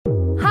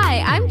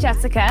I'm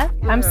Jessica.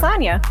 I'm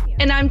Sonia.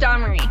 And I'm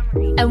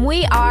Damarie. And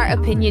we are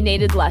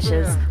Opinionated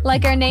Lushes.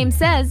 Like our name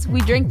says,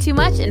 we drink too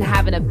much and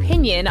have an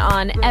opinion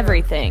on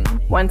everything.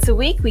 Once a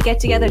week, we get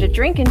together to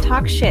drink and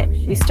talk shit.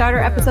 We start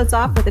our episodes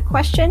off with a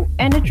question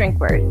and a drink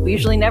word. We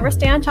usually never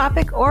stay on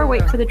topic or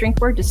wait for the drink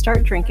word to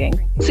start drinking.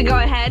 So go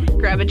ahead,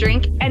 grab a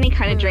drink, any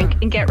kind of drink,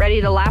 and get ready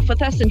to laugh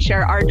with us and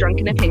share our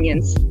drunken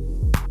opinions.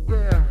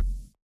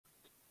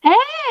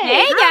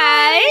 Hey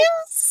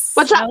guys!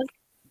 What's up?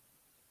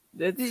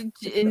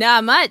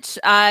 Not much.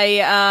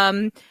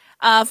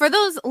 For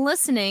those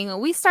listening,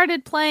 we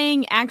started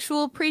playing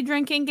actual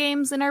pre-drinking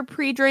games in our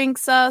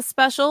pre-drinks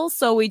special,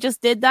 so we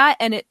just did that,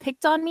 and it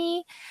picked on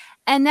me,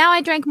 and now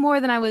I drank more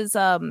than I was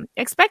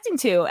expecting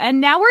to, and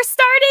now we're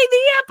starting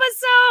the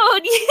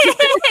episode!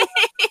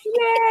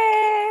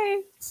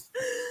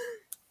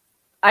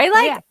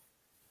 Yay!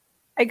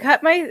 I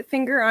cut my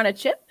finger on a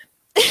chip.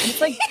 It's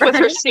like with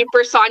her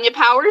super Sonya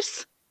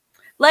powers.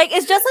 Like,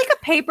 it's just like a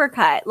paper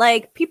cut.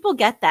 Like, people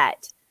get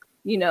that,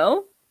 you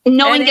know?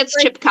 No one gets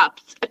chip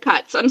cuts.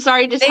 I'm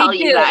sorry to tell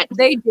you that.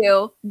 They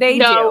do. They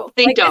don't.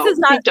 It's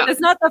not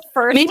the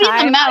first maybe time.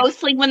 Maybe in the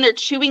mouth, like when they're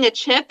chewing a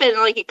chip and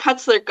like it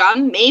cuts their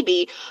gum,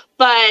 maybe.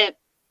 But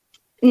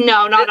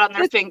no, not on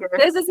their finger.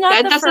 This is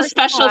not that's a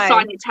special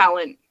Sonya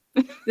talent.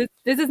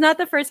 This is not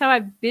the first time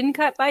I've been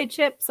cut by a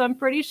chip, so I'm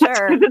pretty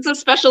sure. It's a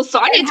special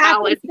Sonya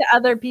talent. It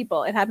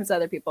happens to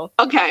other people.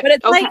 Okay. But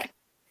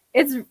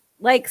it's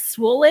like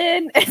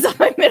swollen. It's on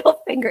my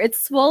middle finger.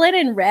 It's swollen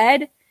and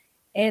red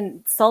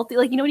and salty.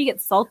 Like, you know when you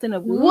get salt in a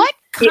wound? What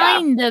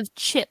kind of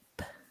chip?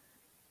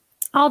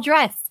 All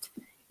dressed.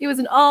 It was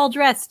an all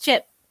dressed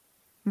chip.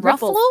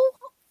 Ruffle?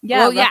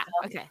 Yeah. Oh, yeah.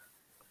 Okay.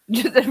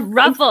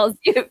 Ruffles.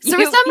 So for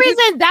some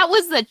reason, that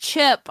was the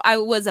chip I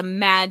was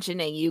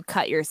imagining you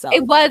cut yourself.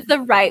 It was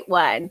the right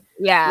one.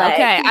 Yeah.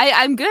 Okay.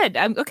 I'm good.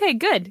 I'm okay.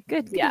 Good.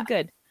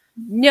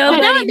 No,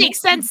 now it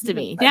makes sense to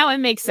me. Now it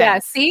makes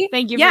sense. Yeah, see?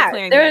 Thank you for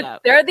clearing that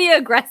up. They're the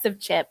aggressive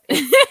chip.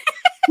 They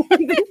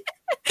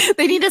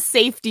need a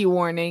safety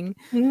warning.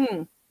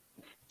 Mm.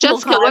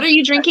 Jessica, what are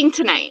you drinking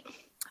tonight?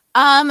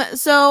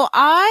 So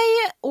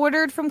I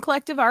ordered from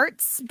Collective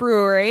Arts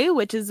Brewery,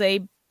 which is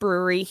a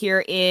brewery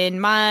here in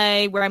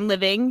where I'm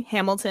living,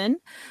 Hamilton,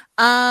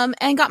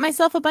 and got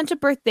myself a bunch of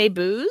birthday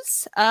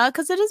booze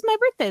because it is my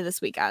birthday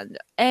this weekend,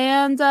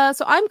 and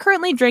so I'm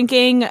currently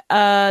drinking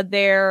one of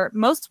their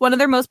most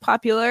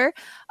popular,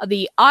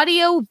 the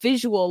Audio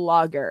Visual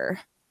Lager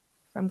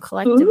from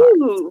Collective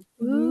Arts.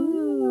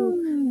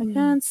 Ooh. I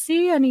can't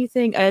see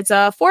anything. It's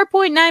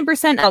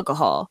 4.9%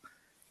 alcohol.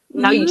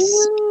 Nice.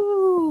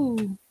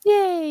 Ooh.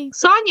 Yay.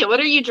 Sonia, what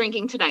are you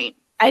drinking tonight?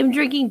 I'm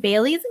drinking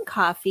Bailey's and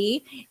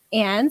coffee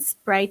and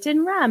Sprite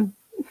and rum.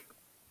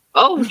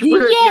 Oh,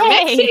 you're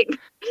mixing.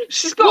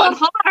 She's going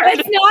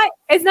hard.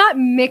 It's not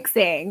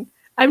mixing.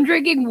 I'm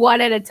drinking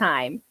one at a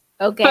time.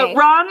 Okay. But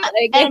rum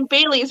and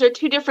Bailey's are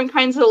two different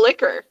kinds of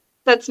liquor.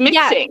 That's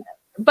mixing. Yeah,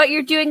 but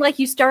you're doing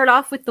you start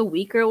off with the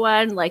weaker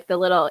one, like the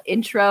little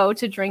intro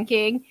to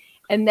drinking,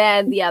 and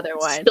then the other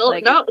one.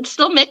 It's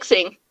still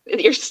mixing.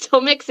 You're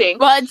still mixing.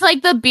 Well, it's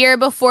like the beer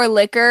before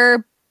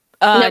liquor.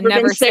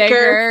 Never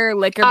sicker.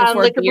 Liquor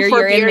before beer.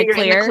 You're in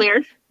the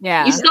clear.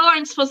 Yeah. You still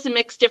aren't supposed to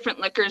mix different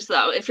liquors,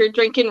 though. If you're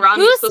drinking rum,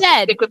 Who you're supposed to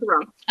said stick with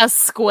rum. A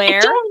square?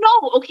 I don't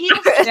know. Okay.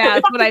 Yeah,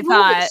 that's what I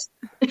thought.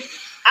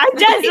 That's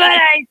what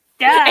I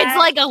thought. It's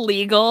like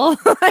illegal.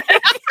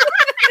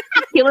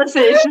 Okay,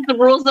 listen, it's just the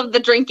rules of the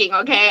drinking,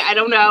 okay? I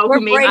don't know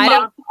who made them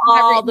up.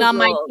 On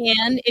my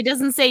can, it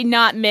doesn't say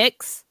not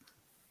mix.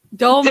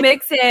 Don't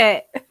mix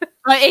it.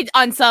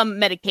 On some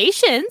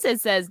medications, it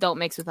says don't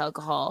mix with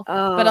alcohol.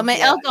 But on my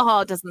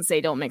alcohol, it doesn't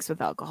say don't mix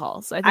with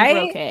alcohol. So I think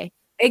we're okay.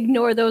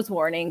 Ignore those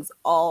warnings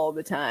all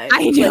the time.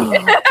 I know.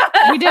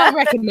 We don't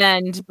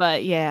recommend,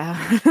 but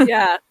yeah.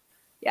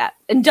 Yeah.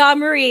 And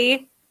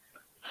Damarie.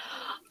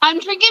 I'm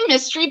drinking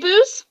mystery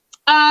booze.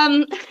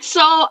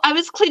 So I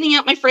was cleaning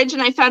out my fridge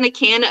and I found a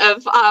can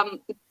of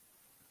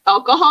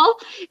alcohol.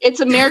 It's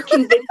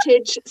American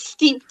Vintage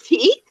Steep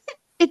Tea.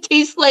 It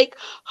tastes like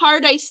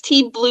hard iced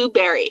tea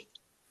blueberry.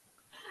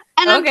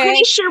 And I'm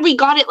pretty sure we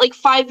got it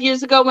 5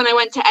 years ago when I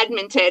went to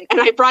Edmonton,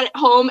 and I brought it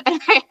home and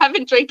I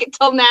haven't drank it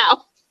till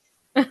now.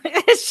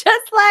 It's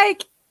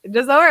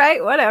just all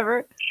right,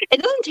 whatever. It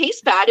doesn't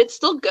taste bad. It's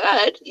still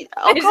good.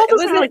 Alcohol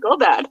doesn't really go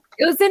bad.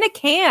 It was in a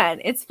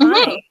can. It's fine.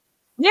 Mm-hmm.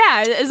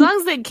 Yeah, as long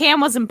as the can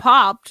wasn't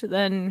popped,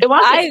 then it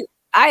wasn't.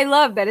 I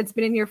love that it's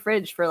been in your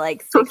fridge for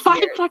 6 for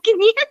 5 fucking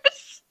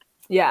years.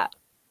 Yeah,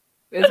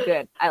 it was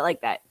good. I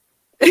like that.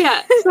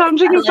 Yeah, so I'm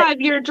drinking a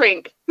 5-year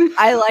drink.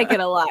 I like it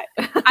a lot.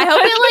 I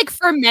hope it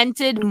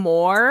fermented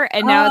more,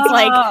 and now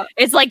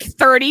it's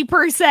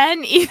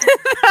 30%.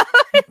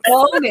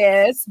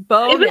 Bonus.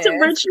 It was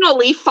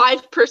originally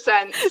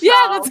 5%. So.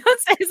 Yeah, that's what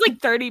it's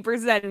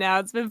 30% now.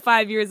 It's been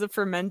 5 years of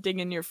fermenting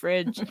in your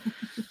fridge.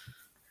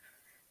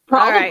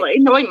 Probably,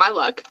 knowing my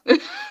luck.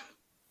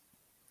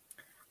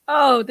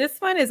 Oh, this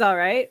one is all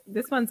right.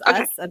 This one's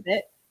us a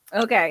bit.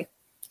 Okay.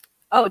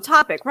 Oh,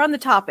 topic. We're on the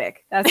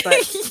topic. That's what.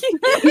 Just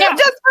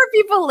for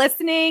people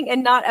listening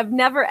and have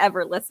never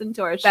ever listened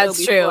to our show.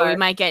 That's true. We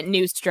might get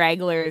new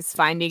stragglers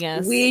finding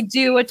us. We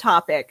do a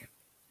topic.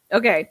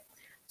 Okay.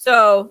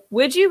 So,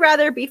 would you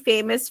rather be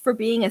famous for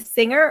being a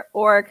singer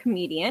or a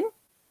comedian?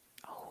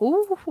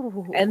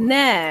 Ooh. And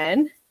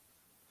then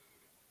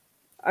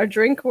our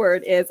drink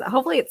word is,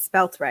 hopefully it's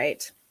spelt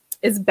right,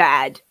 is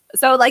bad.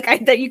 So, like,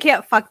 you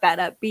can't fuck that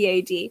up.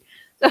 B-A-D.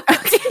 So, I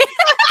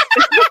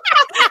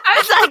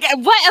was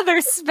like, what other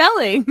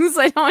spellings?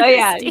 I don't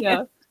understand.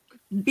 Yeah,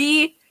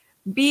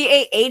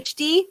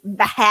 B-A-H-D.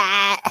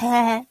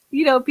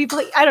 You know,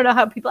 people, I don't know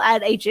how people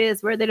add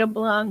H's where they don't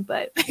belong,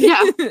 but Yeah.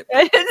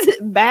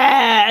 it's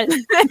bad.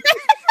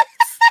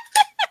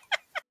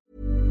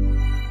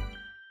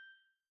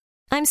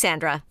 I'm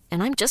Sandra,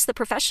 and I'm just the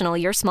professional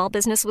your small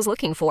business was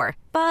looking for.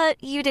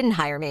 But you didn't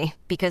hire me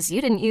because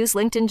you didn't use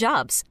LinkedIn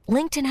Jobs.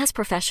 LinkedIn has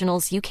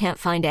professionals you can't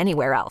find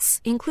anywhere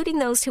else, including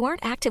those who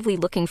aren't actively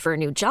looking for a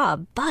new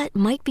job, but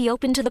might be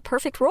open to the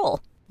perfect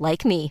role,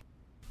 like me.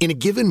 In a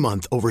given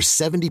month, over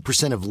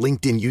 70% of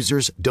LinkedIn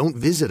users don't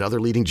visit other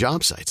leading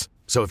job sites.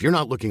 So if you're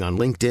not looking on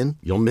LinkedIn,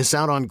 you'll miss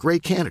out on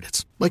great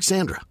candidates like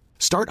Sandra.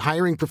 Start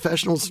hiring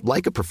professionals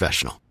like a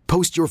professional.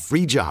 Post your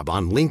free job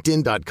on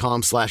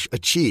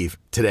linkedin.com/achieve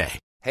today.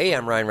 Hey,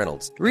 I'm Ryan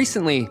Reynolds.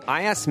 Recently,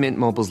 I asked Mint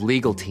Mobile's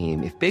legal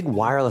team if big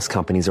wireless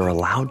companies are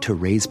allowed to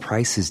raise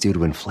prices due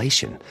to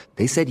inflation.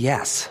 They said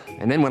yes.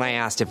 And then when I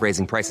asked if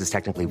raising prices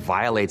technically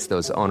violates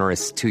those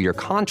onerous two-year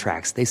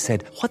contracts, they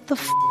said, "What the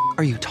f***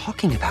 are you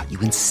talking about, you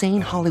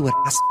insane Hollywood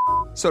ass?"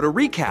 So to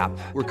recap,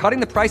 we're cutting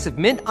the price of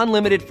Mint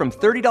Unlimited from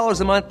 $30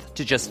 a month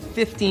to just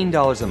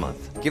 $15 a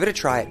month. Give it a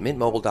try at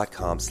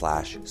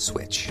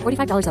mintmobile.com/switch.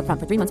 $45 up front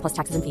for 3 months plus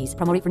taxes and fees.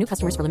 Promo rate for new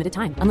customers for limited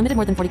time. Unlimited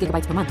more than 40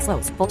 gigabytes per month.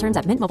 Slows full terms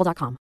at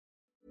mintmobile.com.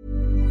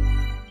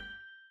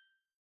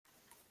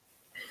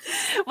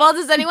 Well,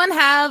 does anyone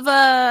have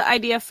an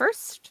idea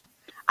first?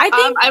 I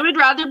think I would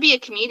rather be a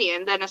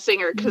comedian than a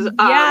singer because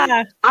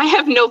Yeah. I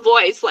have no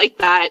voice like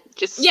that.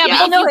 Just Yeah,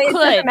 well, but no, you it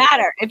could. doesn't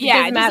matter. If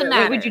Yeah, it doesn't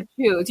matter, what would you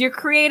choose? Your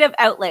creative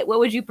outlet, what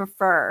would you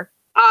prefer?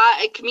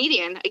 a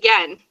comedian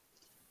again.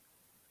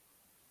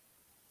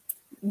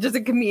 Just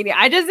a comedian.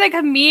 I just said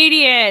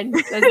comedian.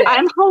 That's it.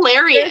 I'm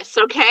hilarious.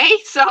 Okay,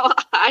 so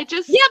I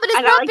just Yeah, but it's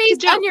I not like to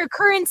based on joke. your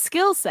current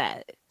skill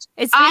set.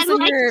 It's I based on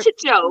like your to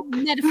joke.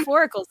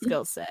 metaphorical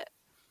skill set.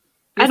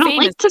 I Your don't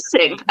like to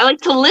sing. I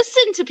like to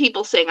listen to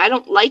people sing. I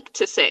don't like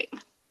to sing.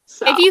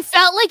 So If you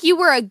felt like you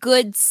were a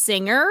good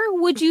singer,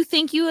 would you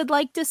think you would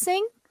like to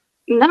sing?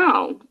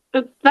 no,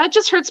 that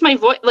just hurts my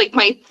voice, like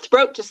my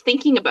throat, just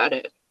thinking about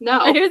it.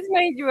 No, Here's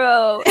my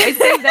throat. I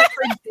saved that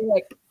for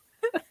Dick.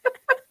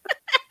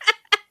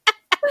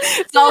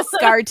 It's all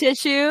scar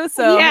tissue,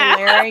 so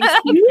Yeah.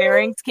 the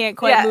larynx can't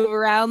quite Yeah. move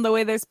around the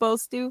way they're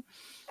supposed to.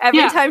 Every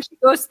Yeah. time she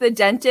goes to the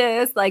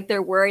dentist, like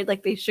they're worried,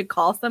 like they should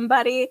call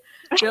somebody.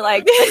 You're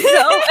like,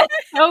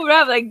 it's so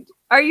rough. Like,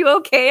 are you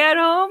okay at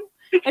home?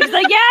 And she's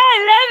like, yeah, I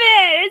love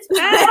it. It's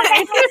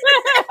fine.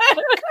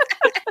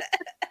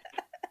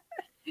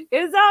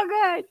 It's all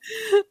good.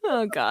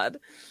 Oh God.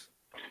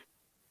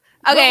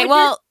 Okay,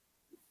 well,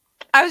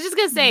 I was just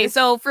gonna say,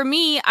 so for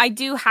me, I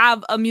do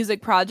have a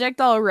music project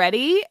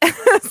already.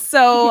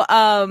 So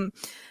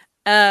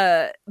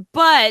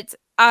but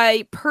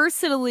I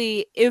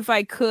personally, if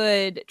I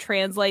could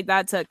translate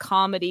that to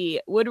comedy,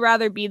 would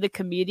rather be the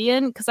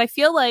comedian, because I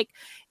feel like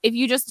if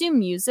you just do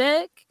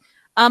music,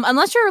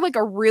 unless you're like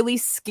a really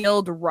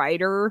skilled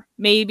writer,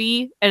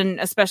 maybe, and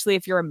especially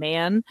if you're a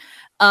man,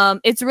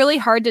 it's really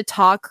hard to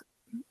talk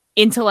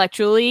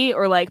intellectually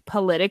or like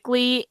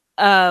politically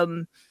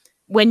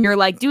when you're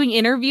like doing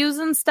interviews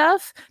and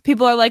stuff.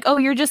 People are like, oh,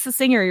 you're just a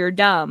singer, you're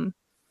dumb.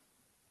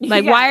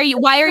 Like, Yeah.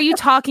 why are you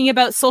talking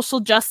about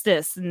social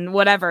justice and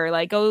whatever?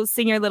 Like, go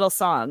sing your little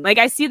song. Like,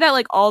 I see that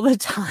like all the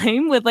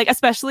time with like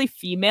especially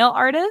female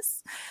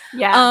artists.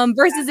 Yeah.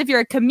 Versus if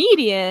you're a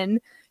comedian,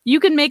 you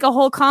can make a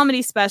whole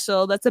comedy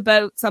special that's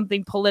about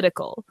something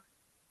political.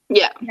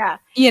 yeah, Yeah.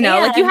 You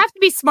know, like you And- have to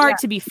be smart yeah.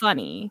 to be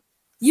funny.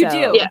 You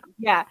So- do. Yeah.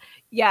 Yeah.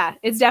 Yeah.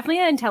 It's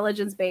definitely an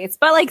intelligence base.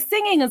 But like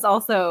singing is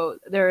also,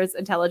 there's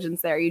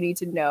intelligence there. You need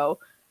to know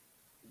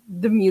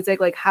the music,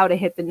 like how to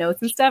hit the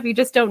notes and stuff. You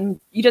just don't come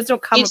you just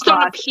don't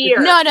across. appear.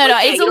 No. Like,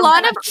 yeah, It's you a don't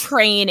lot have of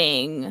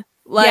training. Yeah,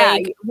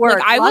 Like, work,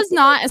 like I lots was of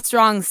not a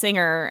strong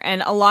singer,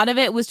 and a lot of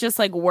it was just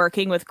like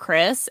working with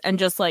Chris and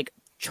just like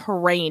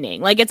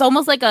training. Like it's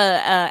almost like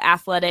a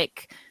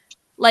athletic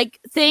like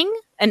thing,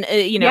 and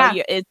you know,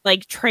 Yeah. it's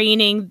like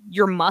training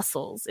your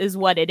muscles is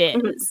what it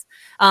is.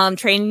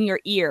 Training your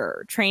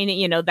ear, training,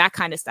 you know, that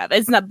kind of stuff.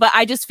 It's not, but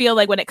I just feel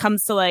like when it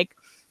comes to like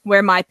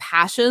where my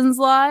passions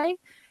lie,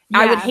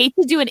 I would Yeah. hate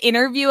to do an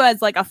interview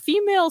as like a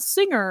female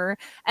singer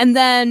and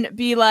then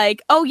be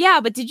like, oh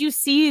yeah, but did you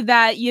see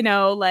that, you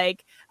know,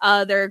 like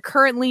they're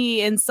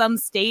currently in some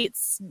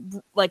states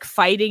like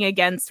fighting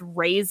against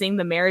raising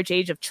the marriage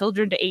age of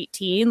children to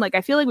 18. Like,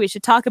 I feel like we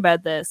should talk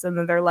about this. And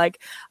then they're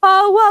like,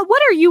 oh, well,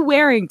 what are you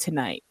wearing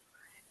tonight?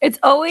 It's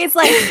always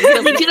like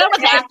They do that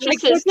with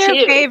actresses what's your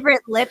too.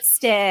 favorite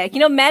lipstick?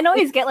 Men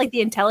always get like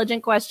the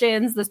intelligent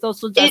questions, the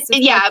social justice.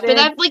 Yeah, but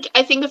that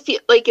I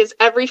think is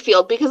every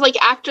field, because like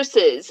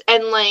actresses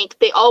and like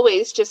they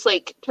always just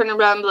like turn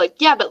around and be like,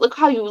 yeah, but look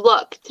how you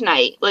look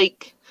tonight.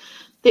 Like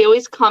they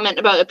always comment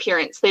about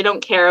appearance. They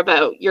don't care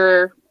about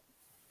your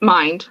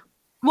mind.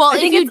 Well,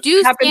 if you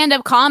do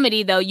stand-up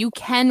comedy, though, you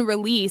can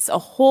release a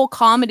whole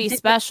comedy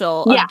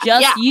special of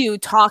just you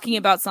talking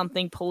about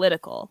something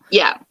political.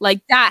 Yeah.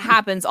 Like, that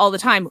happens all the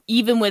time,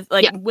 even with,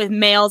 with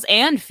males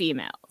and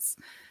females.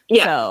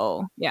 Yeah.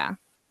 So, yeah.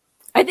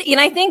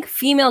 I think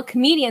female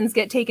comedians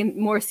get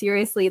taken more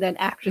seriously than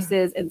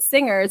actresses and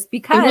singers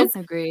because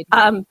Agreed.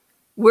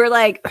 We're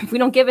like, we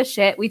don't give a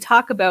shit. We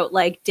talk about,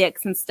 like,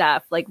 dicks and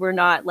stuff. Like, we're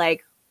not,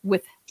 like,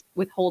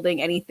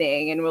 withholding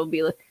anything. And we'll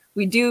be like,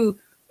 we do...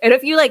 And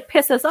if you like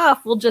piss us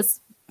off, we'll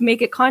just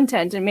make it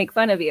content and make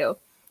fun of you.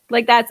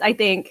 Like that's, I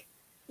think,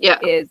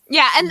 and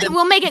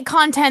we'll make it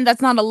content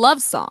that's not a love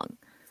song,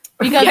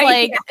 because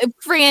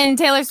freaking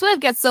Taylor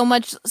Swift gets so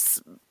much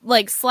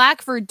like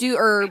slack for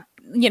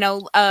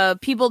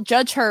people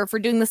judge her for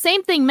doing the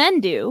same thing men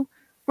do,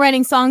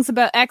 writing songs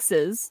about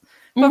exes.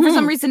 But for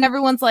some reason,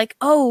 everyone's like,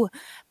 oh,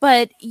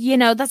 but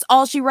that's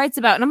all she writes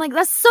about, and I'm like,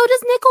 so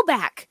does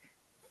Nickelback.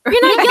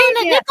 You're not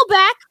yelling at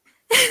Nickelback.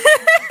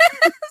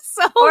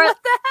 So what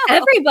the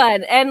hell?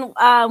 Everyone.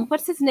 And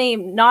what's his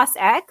name? Nas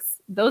X.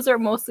 Those are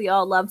mostly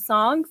all love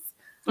songs.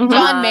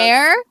 John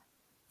Mayer,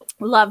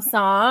 love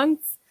songs.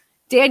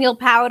 Daniel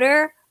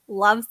Powder,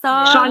 love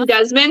songs. Sean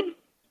Desmond,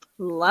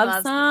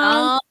 love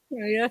songs.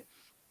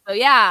 So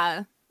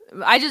yeah,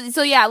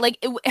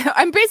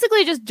 I'm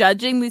basically just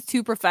judging these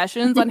two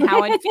professions on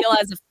how I feel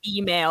as a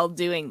female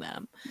doing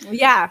them.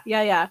 Yeah.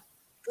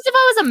 Because if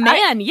I was a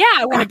man,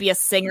 I want to be a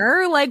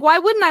singer. Like, why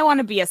wouldn't I want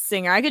to be a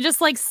singer? I could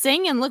just like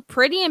sing and look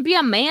pretty and be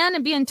a man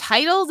and be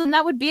entitled, and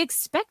that would be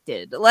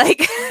expected.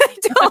 Like,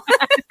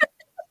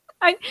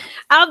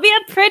 I'll be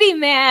a pretty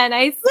man,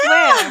 I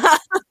swear.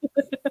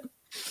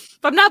 If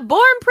I'm not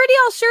born pretty,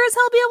 I'll sure as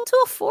hell be able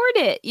to afford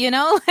it.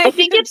 Like, I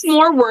think it's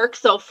more work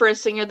though for a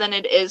singer than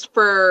it is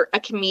for a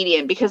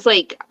comedian, because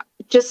like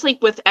just like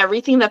with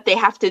everything that they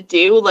have to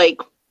do, like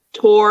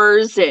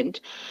tours and.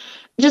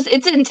 Just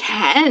it's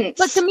intense.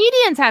 But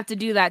comedians have to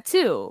do that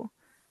too.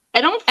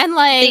 I don't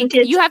think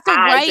you have to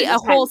write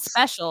intense. A whole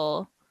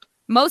special.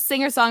 Most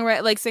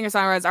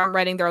singer-songwriters aren't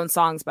writing their own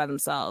songs by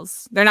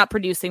themselves. They're not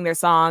producing their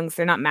songs.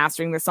 They're not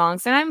mastering their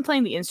songs. They're not even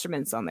playing the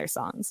instruments on their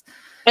songs.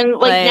 And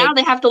like now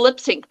they have to lip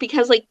sync,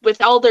 because like with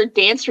all their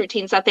dance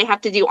routines that they have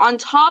to do on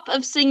top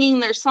of singing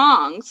their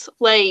songs,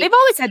 like they've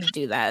always had to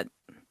do that.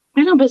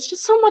 I know, but it's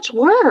just so much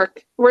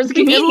work. Whereas a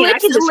comedian, I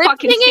can just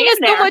fucking stand is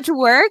there. So much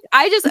work.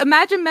 I just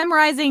imagine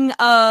memorizing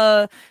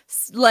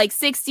like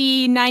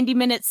 60,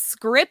 90-minute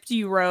script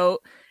you wrote,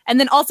 and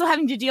then also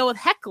having to deal with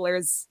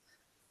hecklers.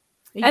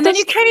 And then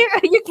you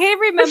can't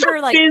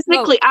remember like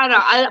physically. I don't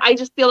know. I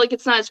just feel like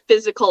it's not as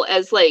physical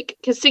as like,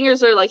 because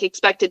singers are like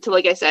expected to,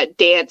 like I said,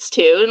 dance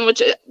too, and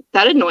which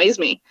that annoys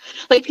me.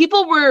 Like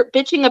people were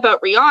bitching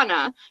about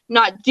Rihanna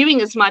not doing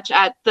as much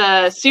at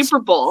the Super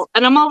Bowl,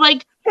 and I'm all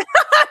like,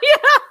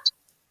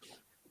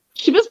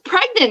 she was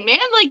pregnant, man.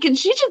 Like, and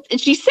she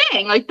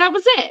sang like that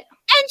was it.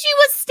 And she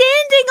was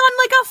standing on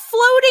like a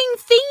floating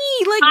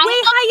thingy, like way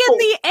high in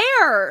the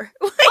air.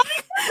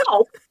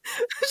 Like,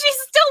 she's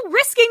still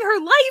risking her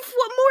life.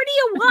 What more do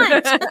you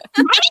want?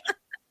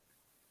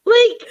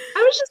 Like,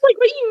 I was just like,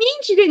 what do you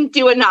mean she didn't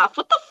do enough?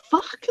 What the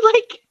fuck?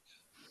 Like,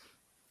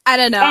 I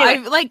don't know.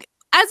 Anyway. I like,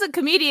 as a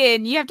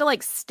comedian, you have to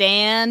like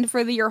stand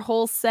for your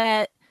whole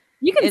set.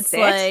 You can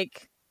sit.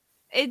 Like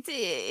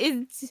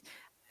it's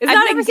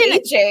not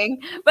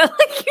engaging, but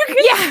like you can.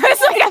 Yeah,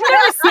 it's like I've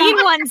never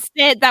seen one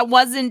sit that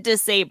wasn't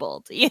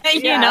disabled. You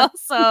know,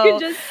 so you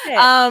just sit.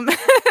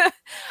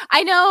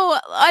 I know.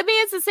 I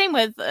mean, it's the same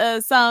with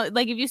some.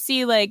 Like if you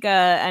see like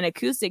an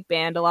acoustic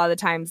band, a lot of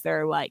the times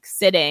they're like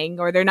sitting,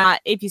 or they're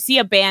not. If you see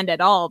a band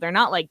at all, they're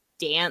not like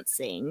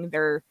dancing.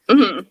 They're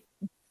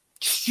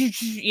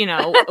you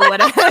know,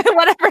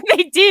 whatever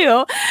they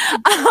do.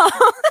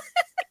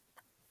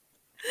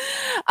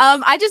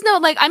 I just know,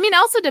 like, I mean, it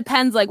also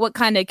depends, like, what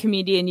kind of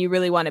comedian you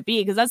really want to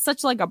be, because that's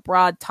such, like, a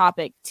broad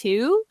topic,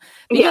 too.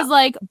 Because,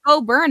 like,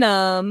 Bo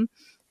Burnham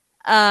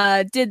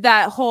did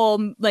that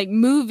whole, like,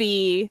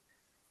 movie,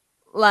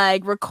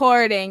 like,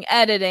 recording,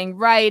 editing,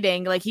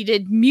 writing. Like, he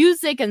did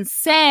music and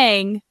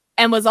sang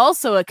and was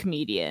also a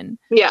comedian.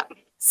 Yeah.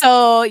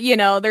 So, you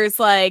know, there's,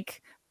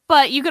 like...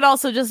 But you could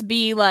also just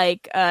be,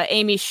 like,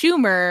 Amy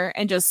Schumer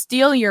and just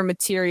steal your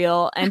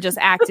material and just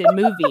act in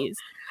movies.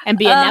 And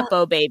be a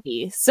Nepo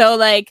baby. So,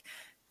 like,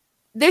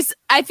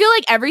 I feel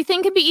like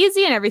everything can be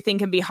easy and everything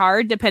can be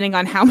hard depending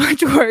on how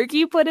much work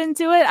you put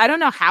into it. I don't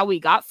know how we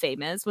got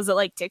famous. Was it,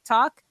 like,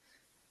 TikTok?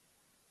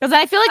 Because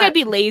I feel like I'd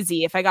be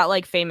lazy if I got,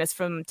 like, famous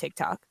from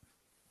TikTok.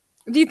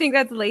 Do you think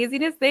that's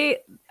laziness? No.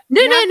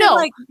 To,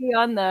 like, be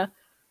on the...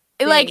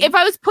 like if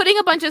I was putting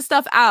a bunch of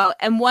stuff out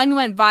and one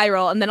went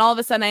viral and then all of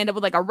a sudden I end up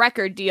with like a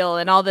record deal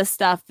and all this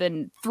stuff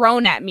and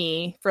thrown at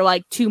me for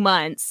like 2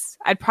 months,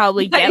 I'd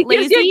probably get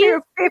lazy.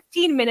 Your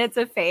 15 minutes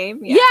of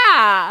fame.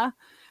 Yeah.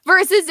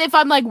 Versus if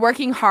I'm like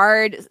working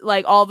hard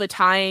like all the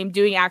time,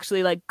 doing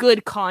actually like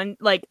good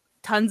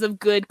tons of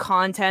good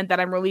content that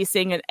I'm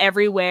releasing and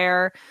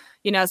everywhere,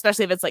 you know,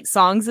 especially if it's like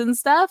songs and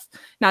stuff,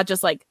 not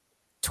just like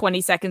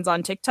 20 seconds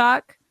on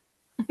TikTok.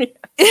 You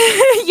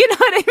know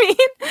what I mean?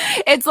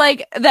 It's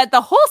like that the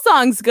whole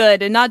song's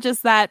good and not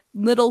just that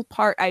little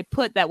part I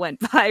put that went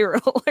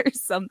viral or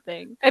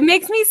something. It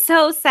makes me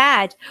so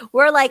sad.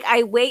 Where like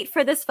I wait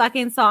for this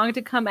fucking song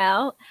to come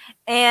out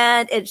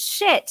and it's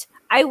shit.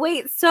 I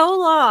wait so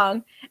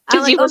long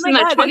because you listen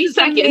to 20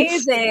 seconds.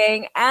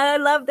 Amazing, and I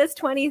love this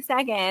 20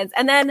 seconds,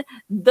 and then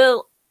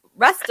the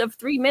rest of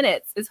 3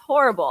 minutes is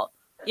horrible.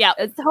 Yeah,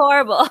 it's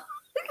horrible.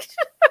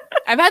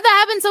 I've had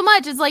that happen so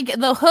much. It's like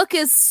the hook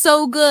is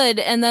so good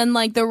and then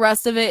like the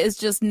rest of it is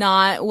just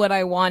not what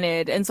I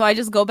wanted. And so I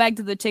just go back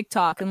to the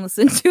TikTok and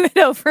listen to it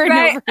over and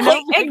over and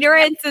over.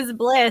 Ignorance is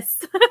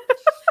bliss.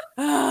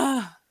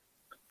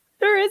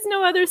 There is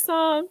no other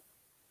song.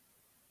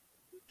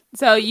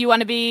 So you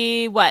want to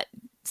be what,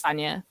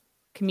 Sonia?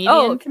 Comedian?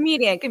 Oh,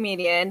 comedian.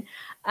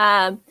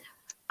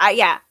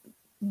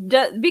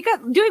 Because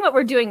doing what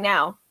we're doing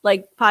now,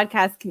 like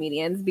podcast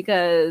comedians,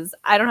 because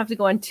I don't have to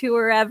go on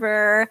tour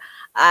ever.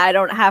 I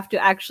don't have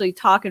to actually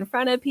talk in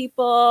front of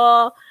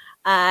people.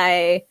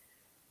 I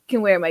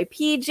can wear my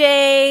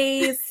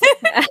PJs.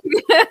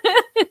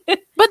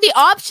 But the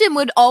option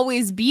would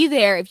always be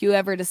there if you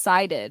ever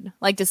decided,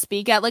 like, to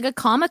speak at like a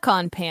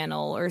Comic-Con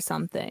panel or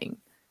something.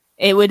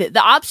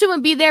 The option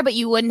would be there, but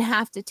you wouldn't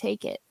have to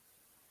take it.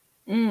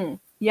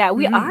 Yeah,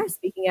 we are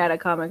speaking at a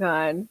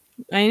Comic-Con.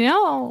 I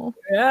know.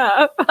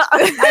 Yeah.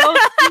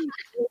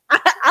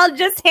 I'll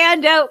just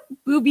hand out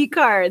booby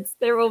cards.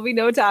 There will be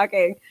no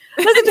talking.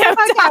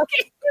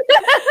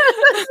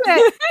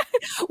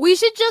 We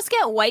should just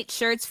get white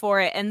shirts for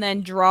it and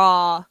then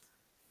draw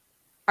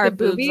our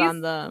boobs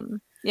on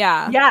them.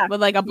 Yeah.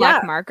 With like a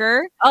black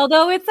marker.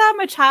 Although it's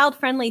a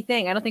child-friendly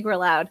thing. I don't think we're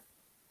allowed.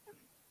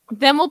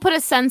 Then we'll put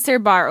a censor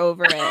bar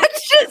over it.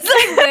 Just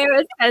like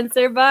wear a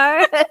censor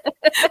bar.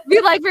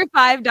 Be like, for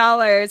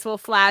 $5, we'll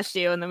flash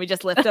you, and then we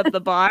just lift up the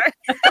bar.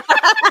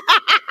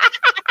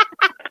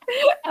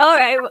 All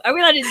right, are we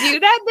allowed to do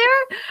that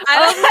there?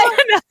 I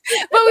don't know.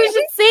 But we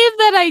should save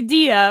that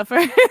idea for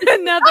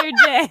another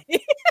day.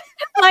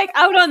 Like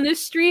out on the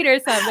street or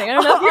something. I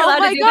don't know if you're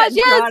allowed to do that in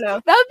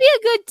Toronto. That would be a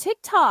good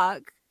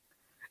TikTok.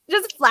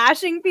 Just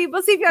flashing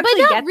people, see if you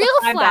actually get real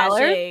the $5.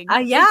 flashing.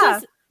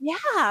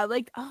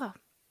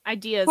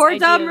 Ideas. Poor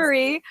Dawn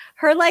Marie.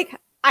 Her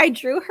I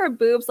drew her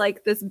boobs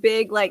like this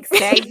big, like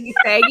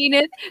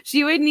sagginess.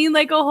 She would need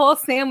like a whole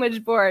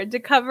sandwich board to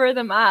cover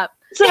them up.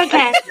 It's okay. No,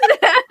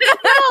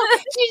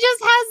 she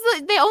just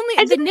has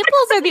the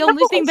nipples are the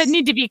only thing that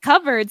need to be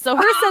covered. So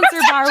her censor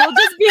bar will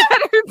just be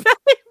at her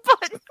belly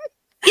button.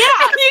 Yeah,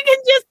 and you can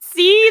just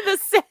see the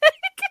sag.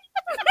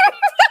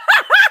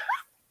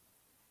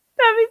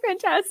 That'd be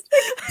fantastic.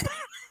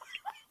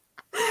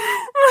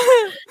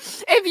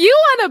 If you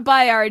want to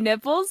buy our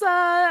nipples, go to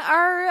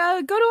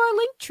our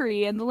link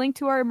tree, and the link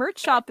to our merch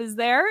shop is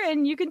there,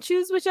 and you can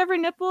choose whichever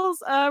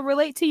nipples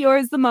relate to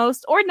yours the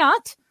most, or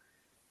not.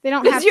 They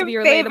don't have to be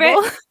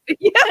relatable.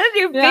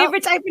 Your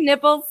favorite type of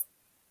nipples.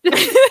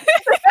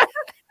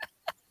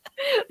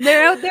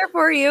 They're out there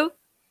for you.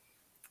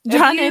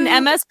 Drawn in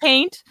MS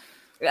Paint.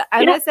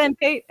 MSN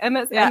Paint.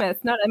 MS,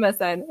 not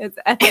MSN. It's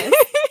MS.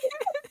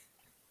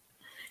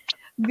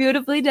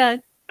 Beautifully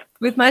done.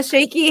 With my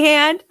shaky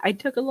hand, I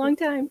took a long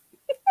time.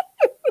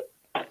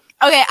 Okay,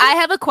 I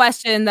have a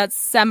question that's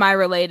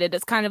semi-related.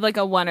 It's kind of like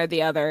a one or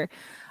the other.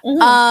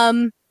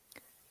 Mm-hmm.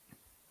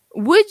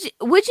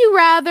 Would you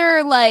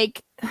rather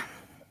like?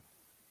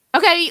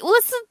 Okay,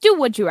 let's do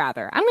would you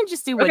rather. I'm gonna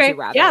just do would you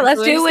rather. Yeah,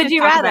 let's do would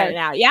you rather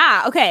now.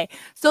 Yeah, okay.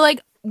 So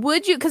like,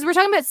 would you? Because we're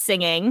talking about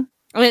singing.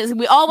 I mean,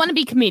 we all want to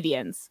be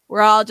comedians.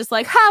 We're all just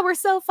like, we're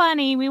so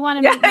funny. We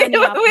want to make money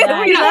off of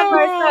that. We love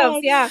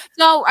ourselves. Yeah.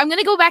 So I'm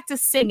gonna go back to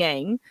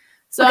singing.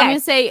 So I'm going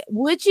to say,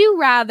 would you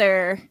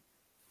rather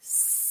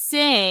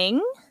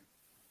sing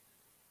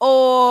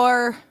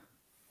or,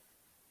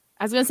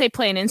 I was going to say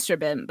play an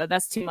instrument, but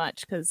that's too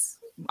much because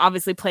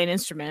obviously play an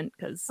instrument.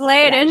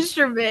 Play an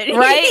instrument.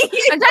 Right?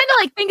 I'm trying to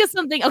like think of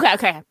something.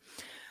 Okay.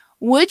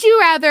 Would you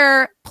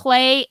rather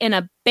play in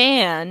a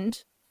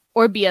band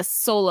or be a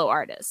solo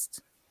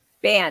artist?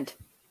 Band.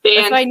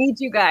 That's why I need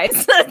you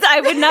guys.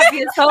 I would not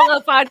be a solo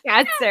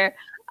podcaster.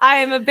 I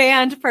am a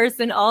band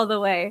person all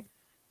the way.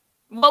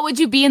 What would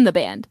you be in the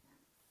band?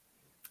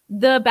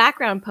 The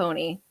background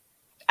pony.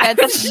 Like,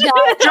 would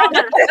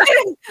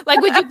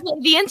you play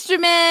the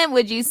instrument?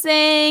 Would you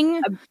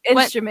sing?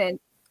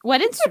 Instrument.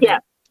 What instrument? Yeah.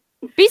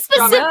 Be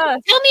specific.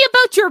 Tell me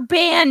about your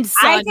band,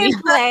 Sonia.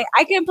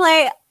 I can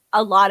play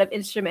a lot of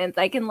instruments.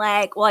 I can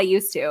I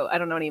used to. I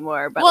don't know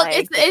anymore. But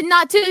it's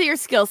not to your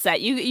skill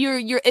set.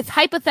 You're. It's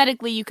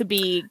hypothetically you could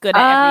be good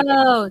at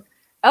everything.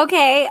 Oh,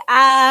 okay.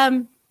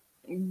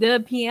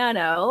 The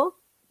piano.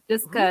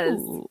 just because.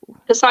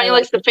 Because Sonia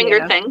likes like the finger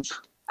piano. things.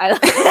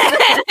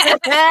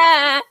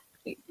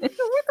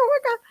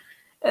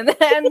 And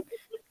then,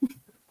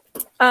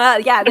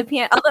 the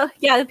piano. Although,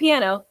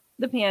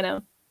 the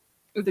piano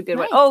was a good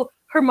one. Oh,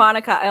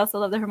 harmonica. I also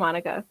love the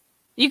harmonica.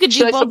 You could She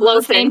do likes both to blow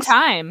at the same things.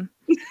 time.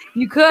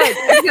 You could.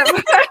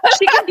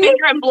 She can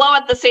finger and blow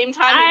at the same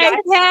time. you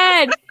I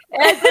guys.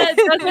 can.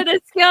 Those are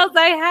the skills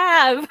I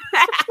have.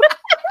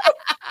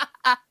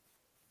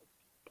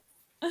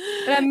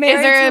 Is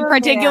there a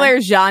particular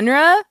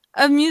genre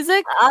of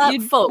music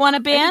you'd folk. want a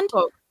I think band?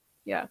 folk.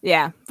 Yeah.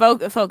 Yeah,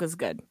 folk is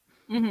good.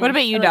 Mhm. What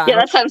about you, Don? Yeah,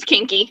 that sounds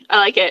kinky. I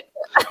like it.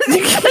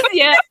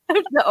 Yeah,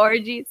 the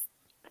orgies.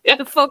 Yeah.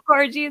 The folk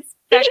orgies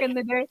back in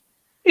the day.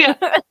 Yeah.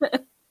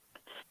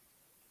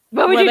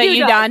 What would What you about do,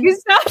 you, Don? Don? You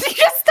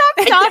just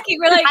stopped talking.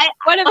 We're like,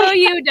 what about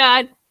you,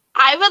 Don?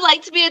 I would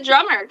like to be a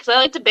drummer because I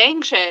like to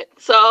bang shit.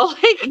 So,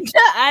 like,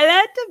 I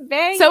like to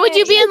bang. So would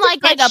you be in like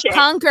Good a shit.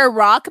 punk or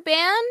rock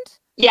band?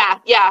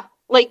 yeah.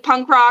 Like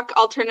punk rock,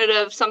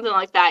 alternative, something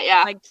like that.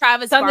 Yeah. Like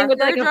Travis Something Barker with,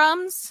 like, a-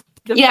 drums?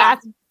 the Yeah.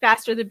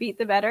 faster the beat,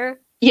 the better.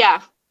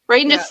 Yeah.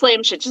 Right into Yeah.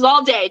 slam shit just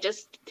all day.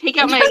 Just take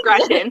out my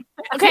aggression.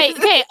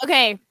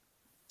 Okay.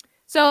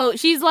 So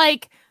she's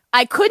like,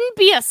 I couldn't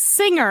be a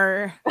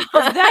singer.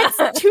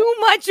 That's too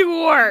much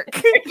work.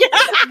 But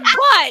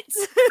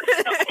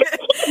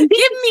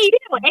give me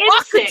rock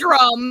Instant.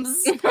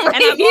 drums. And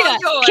I'm Yeah.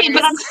 Okay,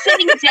 but I'm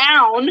sitting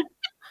down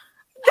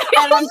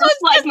and I'm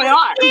just like my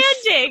arms.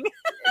 standing.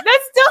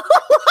 That's still a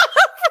lot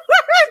of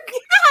work.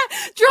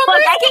 Drummers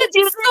Like I get can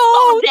do this so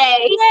all day.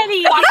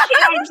 sweaty. Why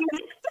can't I do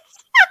this?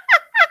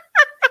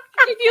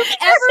 If you've Same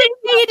ever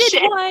dated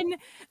shit. one,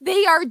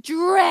 they are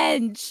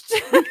drenched.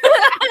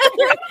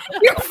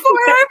 Your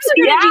forearms are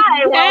Yeah, gonna I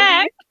be will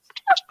dead.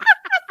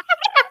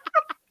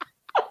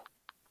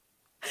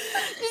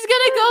 She's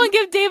gonna go and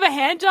give Dave a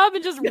hand job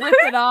and just rip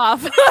it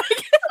off.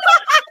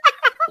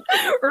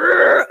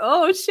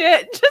 Oh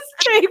shit! Just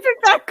tape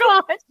it back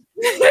on.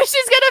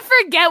 She's gonna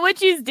forget what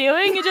she's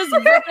doing and just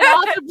rip it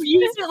off and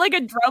use it like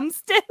a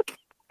drumstick.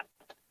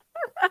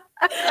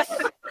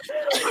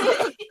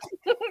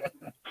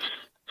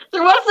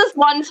 There was this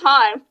one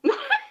time.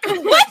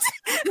 What?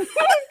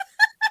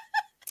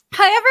 Have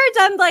I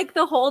ever done like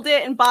the hold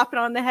it and bop it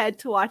on the head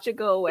to watch it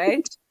go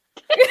away?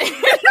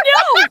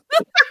 No.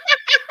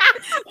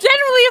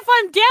 Generally, if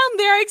I'm down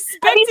there, I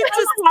expect you it done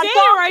to the hot stay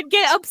dog? or I'd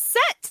get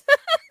upset.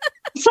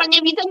 Sonia,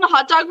 have you done the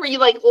hot dog where you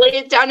like lay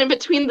it down in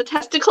between the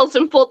testicles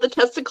and fold the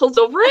testicles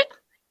over it?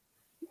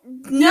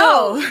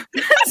 No.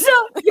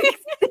 So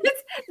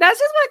that's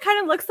just what it kind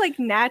of looks like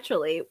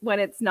naturally when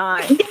it's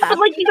not. But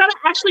like you gotta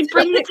actually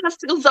bring the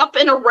testicles up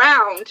and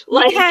around.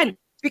 Like Can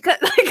because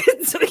like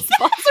so these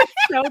balls are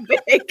so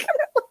big.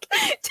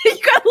 You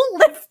gotta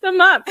lift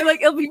them up. You're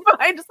like it'll be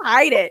fine. Just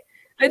hide it.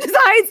 It just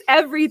hides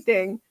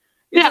everything.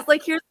 You're Yeah. just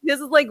like here's this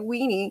is like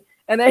weenie,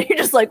 and then you're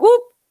just like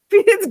whoop,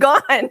 it's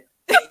gone.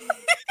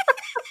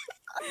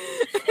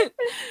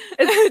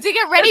 To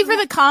get ready for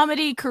the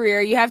comedy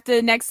career, you have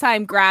to next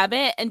time grab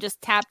it and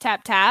just tap,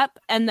 tap, tap,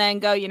 and then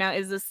go,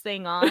 is this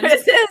thing on?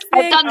 Is this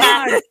I've thing done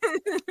that.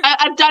 on?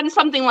 I've done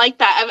something like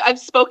that. I've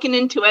spoken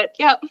into it.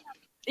 Yep.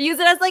 Use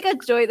it as like a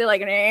joy. They're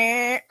like,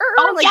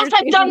 Oh like yes, you're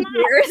I've done changing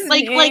that. gears.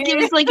 Like it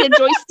was like a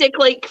joystick,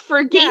 like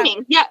for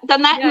gaming. Yeah,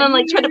 done that, Yeah, and then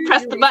like try to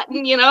press the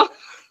button. Yeah.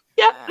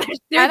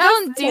 They're I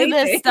don't just do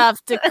this lazy.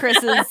 stuff to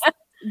Chris's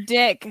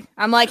dick.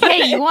 I'm like,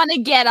 hey, you want to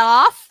get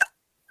off?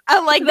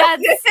 I'm like,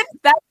 that's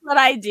what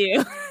I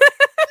do.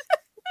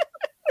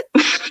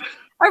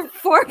 Our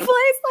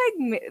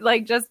foreplay's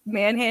like just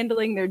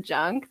manhandling their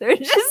junk. They're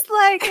just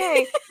like,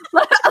 hey,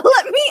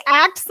 let me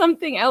act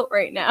something out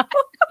right now.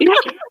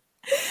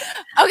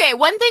 Okay,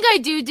 one thing I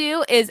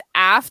do is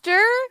after,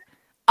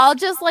 I'll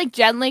just like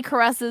gently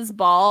caress his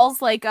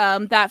balls, like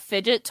that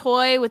fidget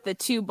toy with the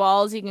two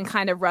balls you can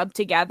kind of rub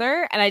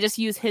together, and I just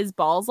use his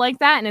balls like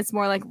that, and it's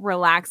more like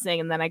relaxing,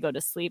 and then I go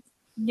to sleep.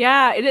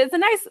 Yeah, it is a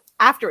nice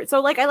afterwards.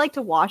 So like I like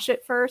to wash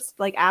it first,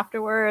 like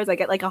afterwards. I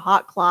get like a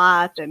hot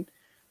cloth and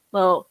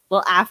little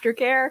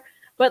aftercare.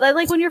 But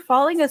like when you're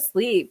falling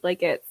asleep,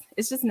 like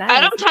it's just nice. I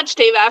don't touch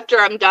Dave after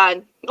I'm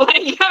done.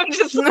 Like I'm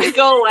just like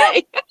go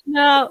away.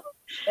 No.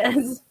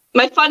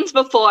 My fun's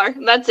before.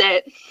 That's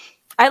it.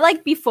 I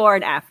like before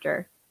and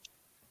after.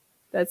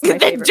 That's my The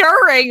favorite.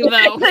 during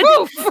though.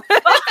 Woof.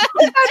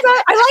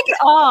 I like it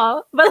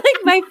all, but like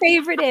my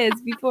favorite is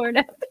before and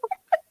after.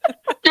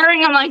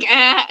 During I'm like,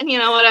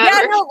 whatever.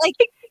 Yeah, no, like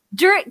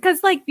during,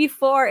 because like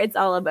before it's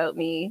all about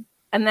me,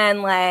 and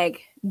then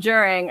like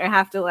during I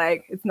have to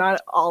like it's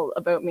not all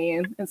about me,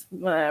 and it's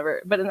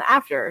whatever. But in the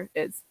after,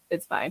 it's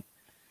fine.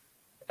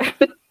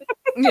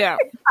 Yeah.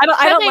 I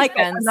don't makes like it.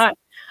 sense.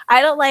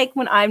 I don't like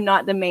when I'm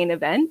not the main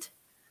event.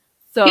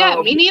 So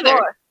Yeah, me neither.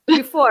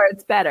 Before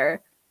it's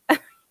better. 'Cause,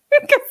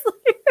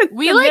 it's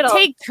We the like middle.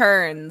 take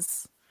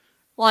turns.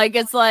 Like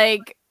it's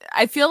like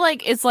I feel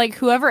like it's like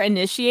whoever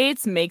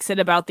initiates makes it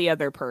about the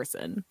other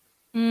person.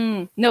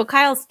 No,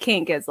 Kyle's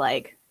kink is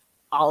like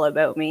all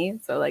about me.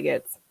 So like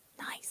it's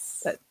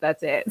Nice.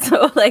 That's it.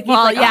 So like,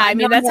 well, like, yeah, I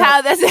mean, that's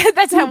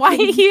how why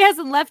he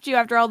hasn't left you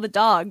after all the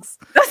dogs.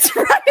 That's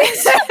right.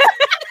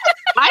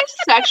 I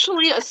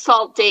sexually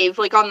assault Dave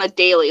like on the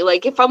daily.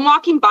 Like if I'm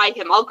walking by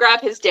him, I'll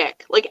grab his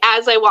dick like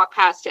as I walk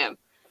past him.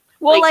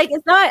 Well, like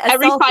it's not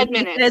every assault 5 if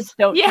he minutes. says,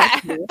 don't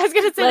touch me. I was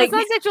gonna say Like- it's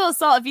not sexual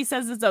assault if he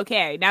says it's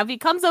okay. Now if he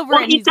comes over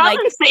Well, and he he's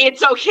doesn't like, say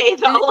it's okay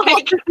though.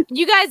 Like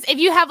you guys, if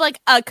you have like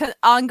a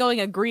ongoing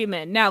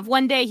agreement. Now, if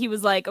one day he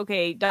was like,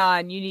 okay,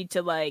 Don, you need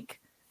to like,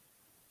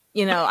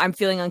 you know, I'm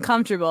feeling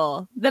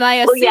uncomfortable, then I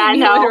assume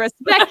you would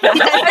respect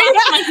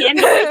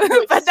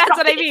that. But that's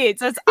what I mean.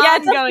 So it's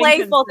ongoing. It's a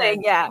playful consent.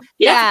 thing. Yeah.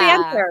 Yeah.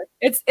 It's banter.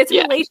 It's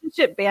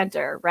relationship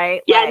banter,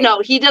 right? yeah, Like, no,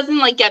 he doesn't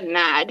like get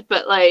mad,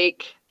 but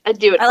like I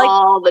do it I like-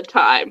 all the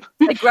time.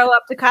 I grow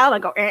up to Kyle and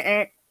I go,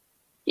 eh.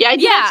 Yeah, I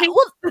do Yeah, that too.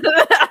 well,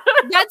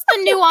 that's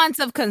the nuance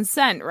of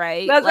consent,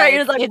 right? That's right,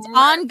 you're just like, it's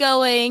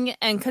ongoing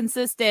and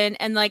consistent,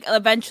 and like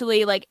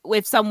eventually, like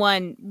with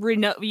someone,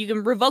 you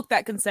can revoke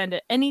that consent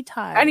at any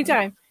time.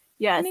 Anytime.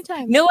 Yes.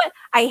 Anytime. You know what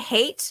I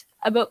hate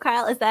about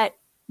Kyle is that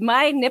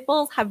my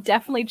nipples have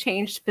definitely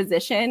changed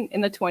position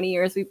in the 20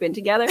 years we've been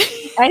together.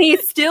 And he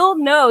still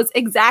knows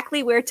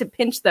exactly where to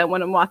pinch them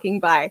when I'm walking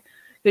by.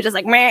 He's just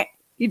like, meh.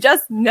 He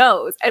just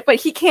knows. But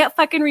he can't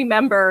fucking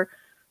remember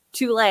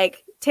to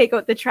like take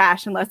out the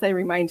trash unless I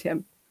remind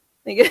him.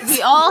 Like,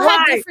 We all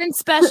have different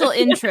special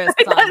interests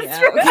on you.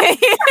 Right.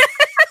 Okay?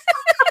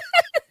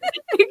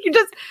 You can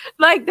just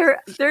like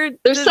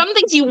There's some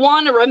things you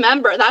want to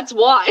remember. That's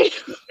why.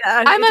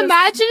 I'm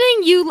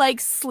imagining you like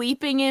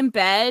sleeping in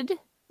bed,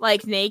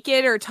 like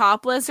naked or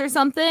topless or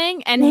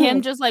something, and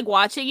him just like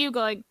watching you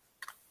going,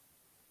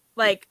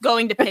 like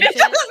going to pinch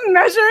it,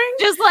 measuring,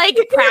 just like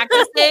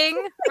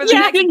practicing for the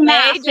next doing day,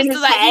 math just in so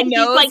his that he head. He's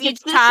knows like, each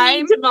it's this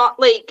time. many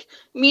like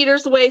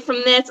meters away from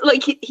this.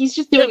 Like he's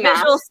just doing math.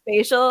 visual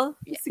spatial.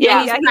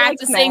 Yeah, He's he likes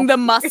practicing math. the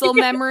muscle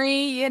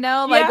memory, you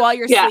know, like while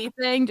you're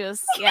sleeping,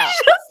 just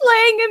just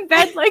laying in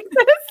bed like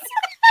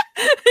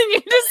this.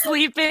 you're just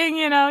sleeping,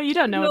 you know, you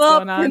don't know what's Little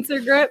going on. pincer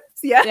grips.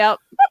 Yeah, Yep,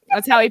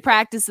 that's how he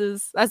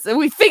practices.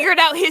 We figured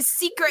out his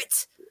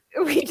secret.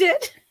 we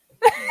did.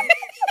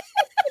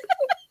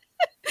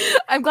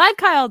 I'm glad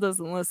Kyle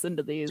doesn't listen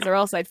to these, or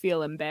else I'd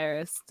feel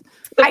embarrassed.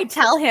 I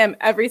tell him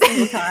every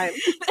single time.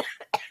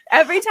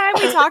 Every time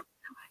we talk,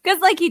 because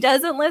like he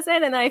doesn't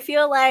listen, and I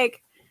feel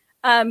like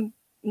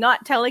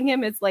not telling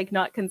him is like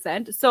not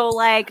consent. So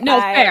like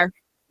Fair.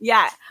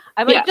 Yeah.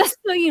 I'm like, just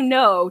so you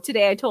know,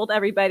 today I told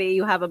everybody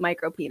you have a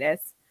micro penis.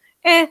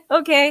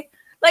 Okay.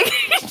 Like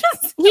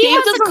just He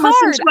has doesn't a listen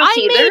card. to us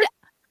either.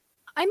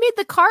 I made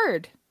the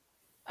card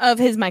of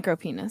his micro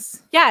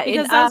penis. Yeah,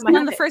 Because that's one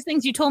of the first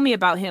things you told me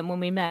about him when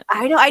we met.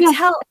 I know. I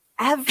tell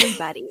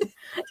everybody.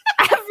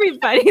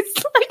 Everybody's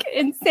like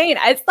insane.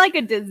 It's like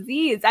a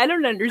disease. I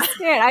don't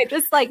understand. I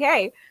just like,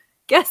 hey,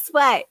 guess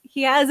what?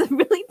 He has a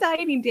really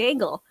tiny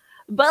dangle,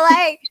 but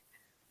like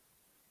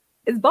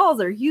his balls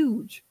are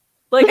huge.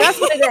 Like that's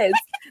what it is.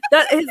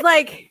 That is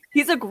like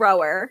he's a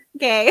grower,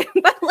 okay?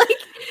 But like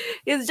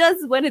it's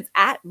just when it's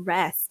at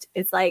rest,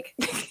 it's like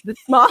the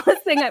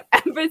smallest thing I've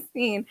ever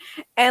seen.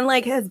 And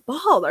like his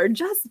balls are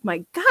just,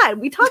 my God,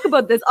 we talk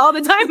about this all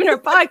the time in our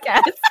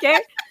podcast, okay?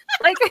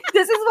 Like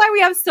this is why we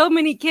have so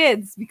many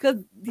kids, because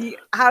he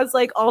has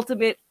like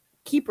ultimate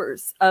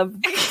keepers of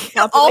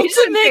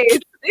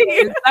Ultimate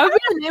keepers. That would be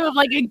the name of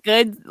like a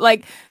good,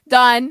 like,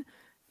 Don,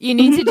 you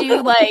need to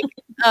do like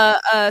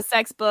a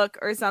sex book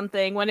or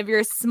something, one of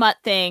your smut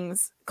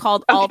things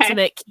called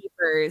Ultimate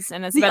Keepers,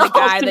 and it's about a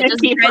guy that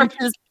just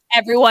drenches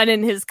everyone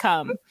in his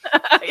cum.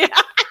 He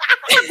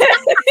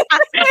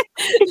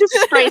just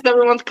sprays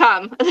everyone's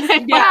cum.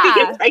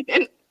 Yeah.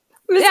 Pregnant.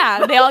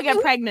 Yeah, they all get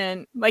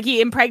pregnant. Like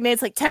he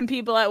impregnates like 10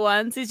 people at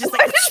once. He's just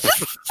like, He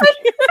just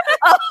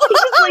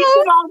lays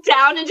them all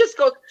down and just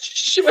goes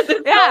with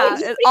his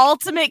nose.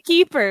 Ultimate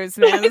Keepers,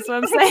 man. That's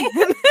what I'm saying.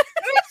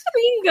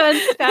 Machine gun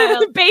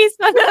style.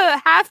 Based on a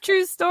half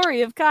true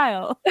story of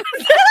Kyle.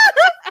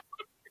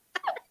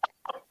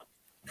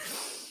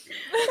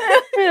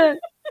 It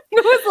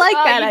was like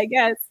that, I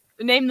guess.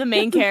 Name the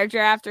main character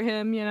after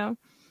him, you know.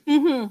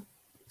 Mm-hmm.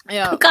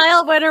 Yeah.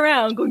 Kyle went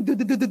around going.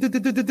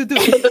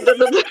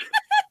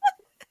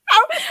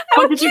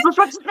 How did you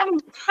prefer to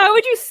How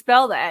would you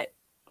spell that?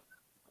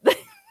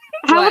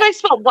 How would I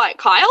spell what?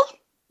 Kyle?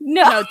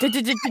 No.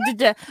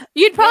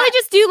 You'd probably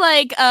just do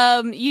like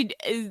you'd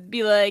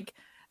be like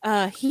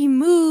he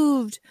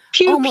moved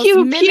Pew almost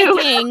pew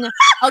mimicking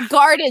a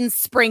garden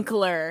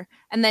sprinkler,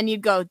 and then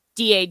you'd go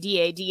DA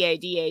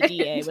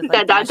with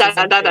like dashes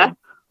in between.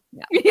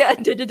 Yeah.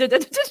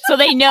 So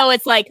they know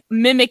it's like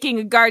mimicking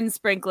a garden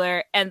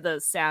sprinkler and the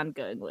sound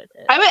going with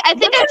it. I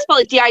think I'd spell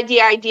it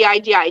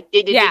D-I-D-I-D-I-D-I.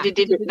 Yeah.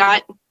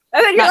 Not.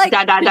 And then you're like,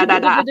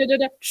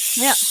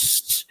 Yeah.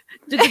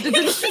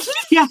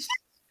 Yeah.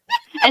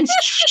 And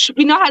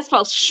we know how to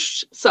spell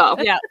so.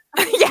 Yeah.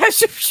 Yeah,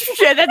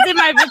 that's in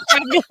my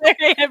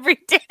vocabulary every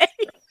day.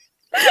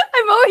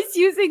 I'm always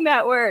using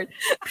that word.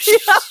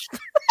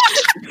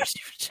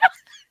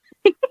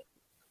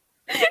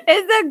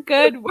 It's a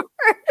good word.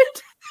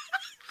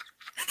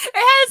 It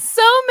has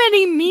so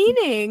many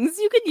meanings.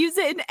 You could use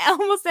it in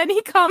almost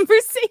any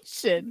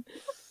conversation.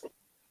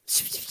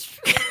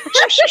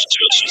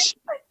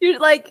 You're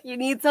like, you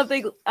need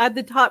something at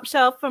the top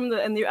shelf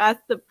and you ask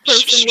the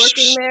person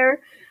working there.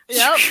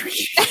 Yep.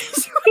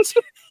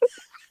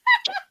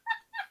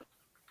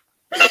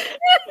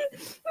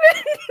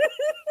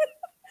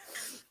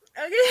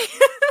 Okay.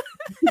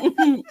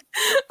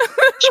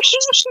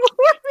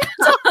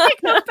 What were we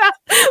talking about?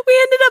 We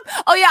ended up.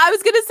 Oh yeah, I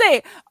was gonna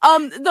say,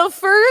 the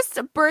first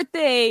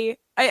birthday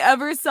I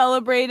ever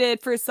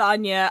celebrated for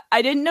Sonia,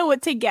 I didn't know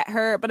what to get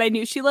her, but I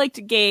knew she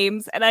liked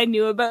games, and I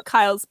knew about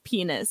Kyle's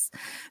penis.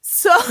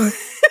 So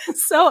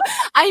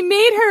I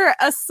made her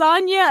a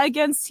Sonia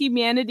Against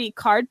Humanity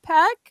card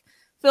pack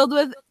filled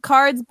with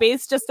cards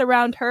based just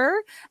around her,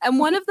 and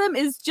one of them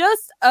is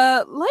just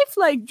a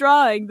lifelike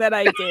drawing that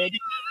I did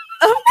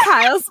of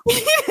Kyle's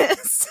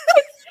penis.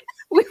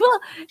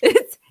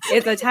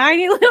 It's a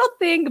tiny little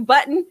thing, a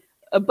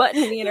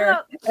button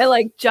wiener, and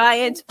like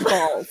giant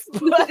balls,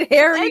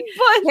 hairy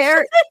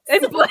hair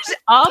and bush,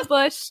 all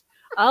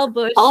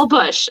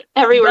bush,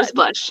 everywhere's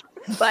bush.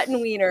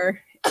 Button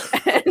wiener,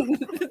 and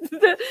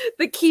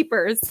the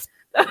keepers.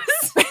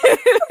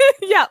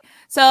 Yeah.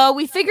 So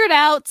we figured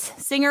out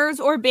singers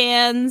or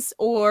bands,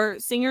 or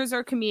singers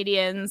or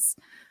comedians.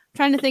 I'm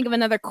trying to think of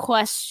another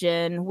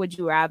question. Would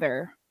you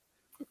rather?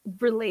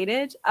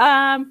 Related?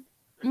 Like,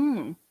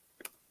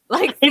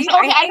 okay,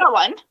 I got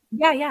one.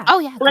 Yeah. Oh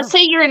yeah. Let's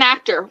say you're an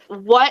actor.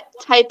 What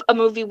type of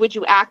movie would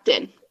you act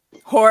in?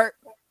 Horror.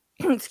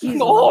 Excuse me.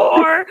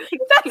 Horror.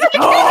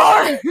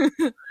 Horror.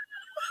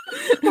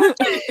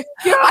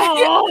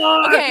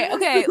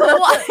 Okay.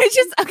 Well,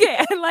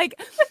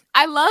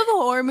 I love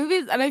horror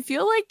movies, and I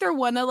feel like they're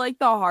one of like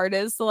the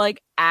hardest to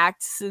like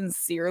act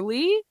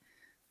sincerely.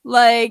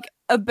 Like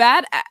a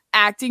bad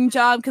acting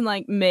job can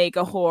like make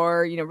a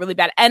horror, really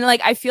bad. And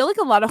like I feel like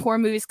a lot of horror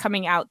movies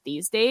coming out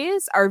these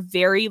days are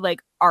very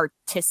like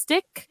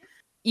artistic,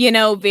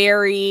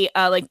 very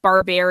like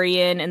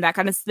barbarian and that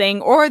kind of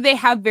thing, or they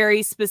have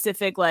very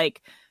specific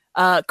like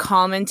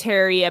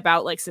commentary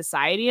about like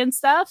society and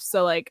stuff.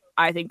 So like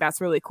I think that's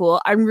really cool.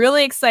 I'm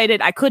really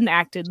excited. I couldn't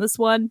act in this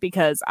one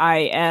because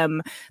I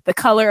am the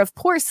color of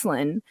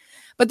porcelain,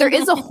 but there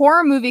is a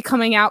horror movie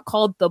coming out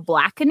called The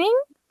Blackening,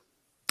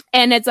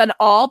 and it's an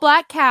all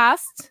black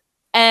cast,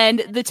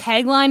 and the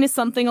tagline is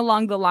something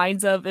along the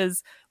lines of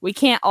 "We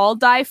can't all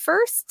die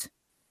first."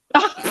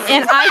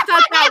 And I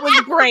thought that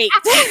was great.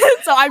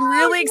 So I'm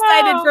really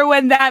excited for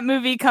when that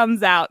movie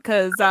comes out,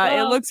 because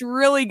it looks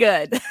really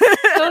good.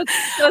 So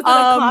it's a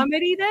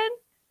comedy then?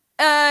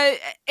 I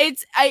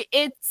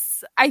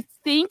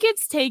think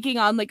it's taking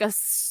on like a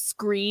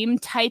Scream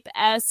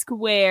type-esque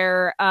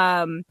where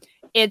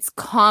it's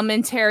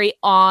commentary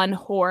on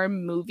horror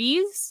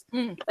movies.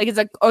 Like it's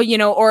like,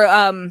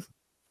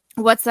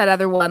 what's that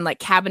other one, like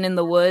Cabin in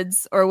the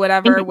Woods or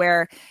whatever,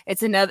 where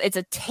it's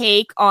a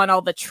take on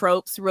all the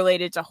tropes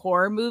related to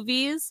horror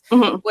movies,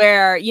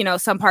 where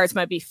some parts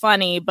might be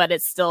funny, but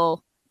it's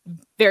still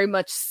very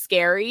much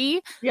scary.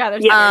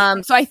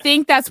 So I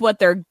think that's what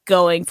they're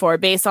going for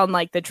based on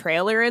like the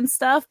trailer and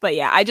stuff. But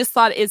yeah, I just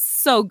thought it's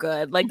so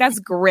good. Like that's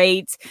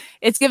great.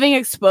 It's giving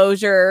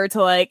exposure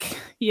to like,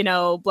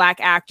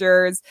 black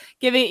actors,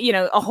 giving,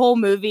 a whole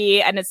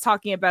movie, and it's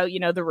talking about,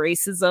 the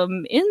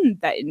racism in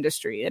that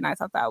industry. And I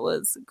thought that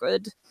was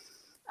good.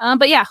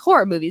 But yeah,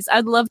 horror movies.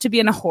 I'd love to be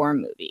in a horror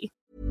movie.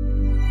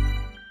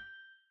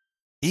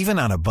 Even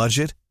on a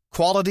budget,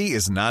 quality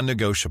is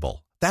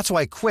non-negotiable. That's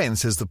why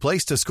Quince is the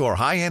place to score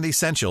high-end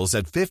essentials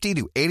at 50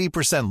 to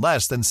 80%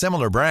 less than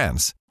similar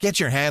brands. Get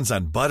your hands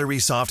on buttery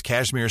soft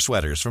cashmere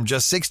sweaters from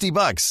just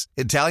 $60,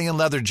 Italian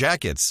leather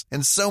jackets,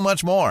 and so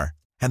much more.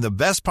 And the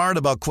best part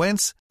about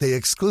Quince, they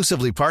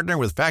exclusively partner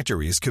with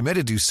factories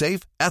committed to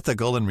safe,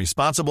 ethical, and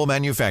responsible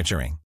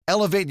manufacturing.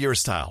 Elevate your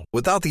style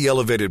without the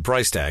elevated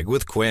price tag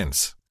with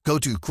Quince. Go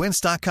to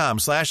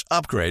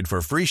quince.com/upgrade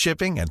for free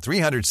shipping and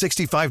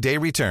 365-day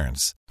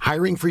returns.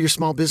 Hiring for your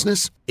small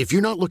business? If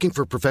you're not looking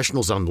for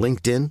professionals on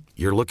LinkedIn,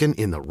 you're looking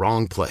in the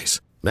wrong place.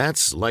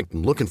 That's like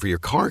looking for your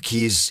car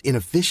keys in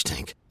a fish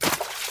tank.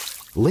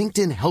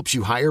 LinkedIn helps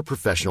you hire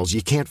professionals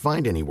you can't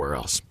find anywhere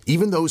else,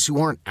 even those who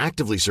aren't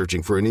actively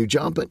searching for a new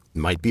job but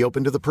might be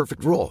open to the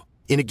perfect role.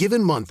 In a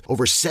given month,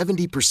 over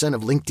 70%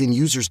 of LinkedIn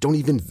users don't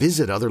even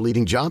visit other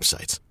leading job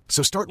sites.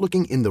 So start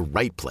looking in the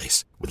right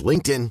place. With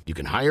LinkedIn, you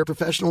can hire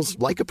professionals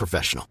like a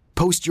professional.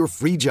 Post your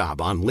free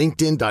job on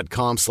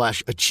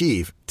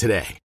linkedin.com/achieve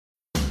today.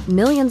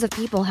 Millions of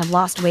people have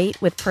lost weight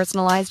with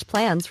personalized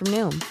plans from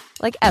Noom.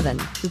 Like Evan,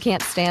 who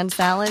can't stand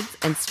salads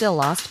and still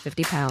lost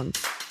 50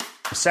 pounds.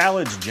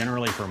 Salads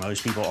generally for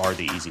most people are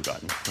the easy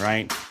button,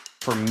 right?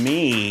 For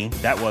me,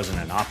 that wasn't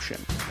an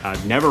option. I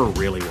never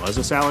really was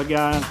a salad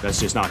guy.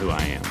 That's just not who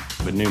I am.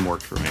 But Noom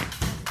worked for me.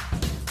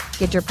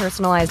 Get your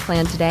personalized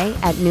plan today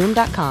at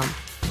Noom.com.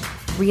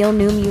 Real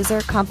Noom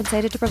user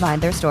compensated to provide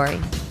their story.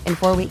 In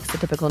 4 weeks, the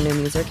typical Noom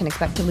user can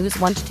expect to lose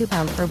 1 to 2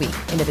 pounds per week.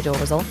 Individual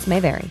results may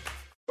vary.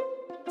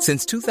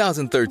 Since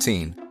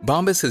 2013,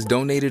 Bombas has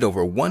donated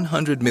over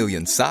 100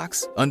 million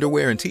socks,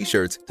 underwear, and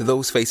T-shirts to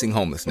those facing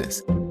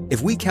homelessness.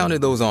 If we counted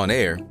those on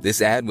air,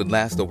 this ad would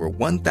last over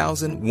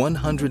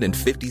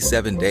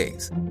 1,157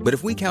 days. But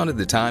if we counted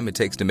the time it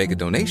takes to make a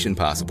donation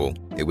possible,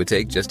 it would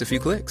take just a few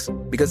clicks.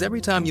 Because every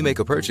time you make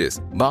a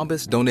purchase,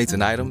 Bombas donates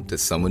an item to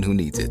someone who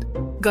needs it.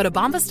 Go to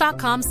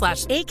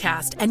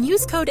bombas.com/ACAST and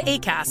use code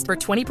ACAST for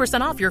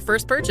 20% off your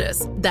first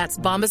purchase. That's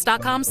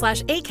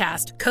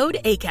bombas.com/ACAST, code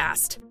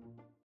ACAST.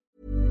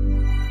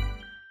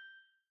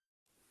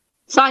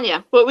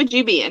 Sonia, what would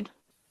you be in?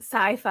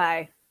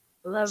 Sci-fi.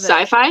 Love it.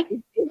 Sci-fi?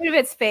 Even if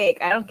it's fake,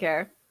 I don't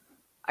care.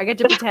 I get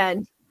to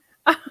pretend.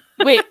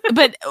 Wait,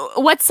 but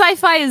what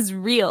sci-fi is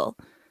real?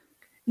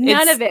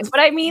 None of it. But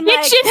I mean,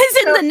 fiction is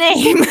in the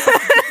name.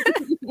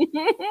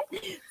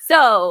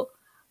 So,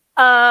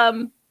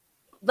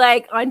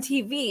 like on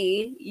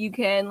TV, you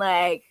can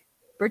like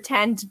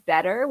pretend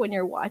better when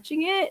you're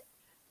watching it,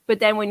 but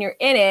then when you're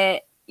in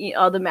it,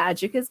 all the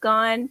magic is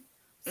gone.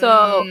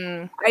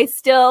 So I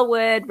still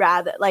would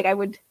rather that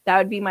would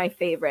be my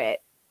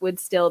favorite. Would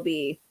still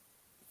be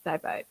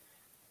sci-fi.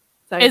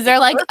 Is there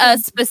like a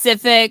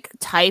specific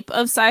type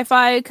of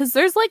sci-fi? Because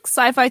there's like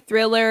sci-fi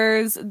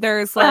thrillers,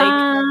 there's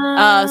like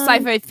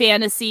sci-fi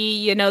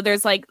fantasy,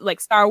 there's like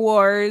Star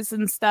Wars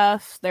and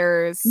stuff.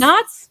 There's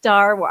not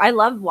Star Wars. I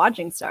love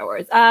watching Star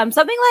Wars.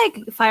 Something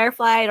like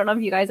Firefly. I don't know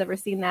if you guys ever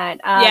seen that.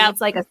 Yeah, it's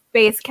like a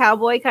space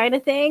cowboy kind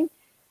of thing.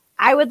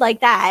 I would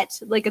like that.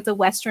 Like it's a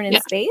Western in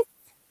space.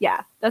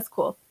 Yeah, that's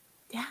cool.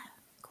 Yeah,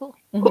 cool.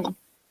 Mm-hmm. Cool.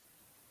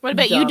 What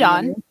about you,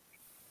 Dawn?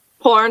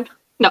 Porn.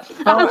 No.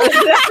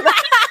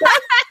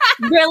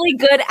 Really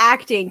good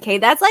acting,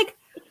 Kate. That's like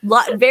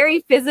very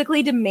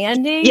physically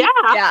demanding.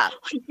 Yeah.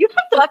 You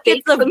have to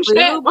buckets of some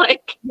shit,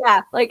 like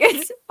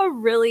it's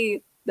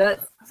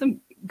that's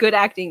some good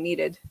acting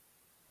needed.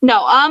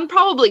 No,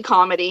 probably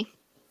comedy.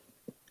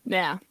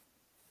 Yeah.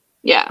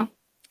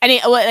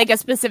 Any like a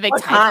specific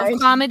type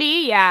of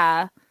comedy?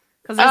 Yeah.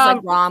 Because there's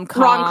like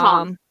rom-com.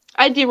 Rom-com.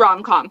 I do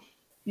rom-com.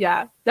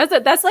 Yeah.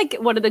 That's like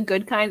one of the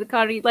good kinds of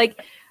comedy. Like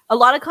a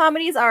lot of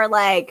comedies are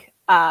like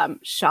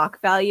shock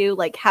value,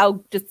 like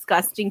how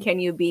disgusting can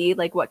you be?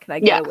 Like what can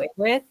I get away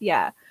with?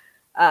 Yeah.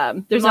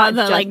 There's not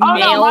the like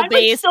male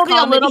based still be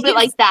a little bit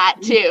like that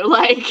too.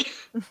 Like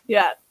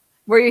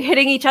where you're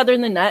hitting each other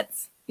in the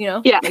nuts, Yeah.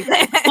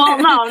 Well,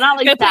 no,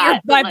 not like that.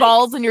 My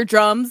balls and your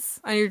drums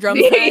on your drum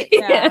set.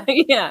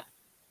 Yeah.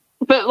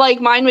 But like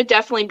mine would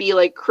definitely be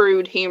like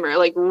crude humor,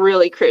 like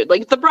really crude,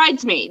 like The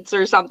Bridesmaids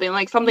or something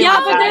like that.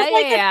 But there's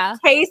like a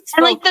taste,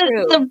 and like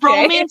the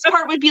romance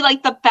part would be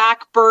like the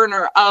back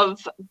burner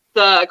of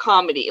the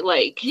comedy,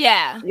 like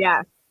yeah.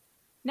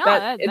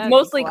 No, it's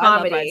mostly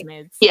comedy.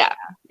 Yeah,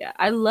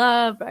 I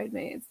love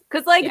Bridesmaids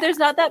because there's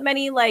not that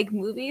many like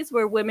movies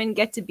where women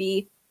get to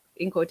be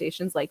in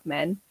quotations like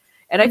men,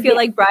 and I feel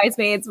like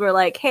Bridesmaids were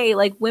like, hey,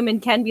 like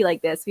women can be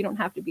like this. We don't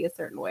have to be a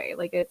certain way.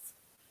 Like it's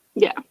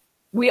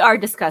we are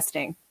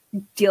disgusting.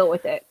 Deal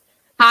with it.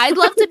 I'd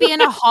love to be in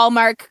a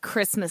Hallmark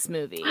Christmas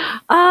movie.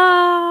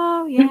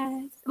 Oh,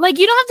 yes. Like,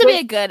 you don't have to be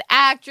a good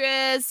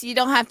actress. You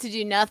don't have to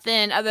do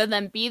nothing other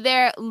than be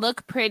there,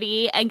 look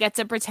pretty, and get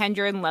to pretend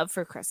you're in love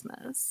for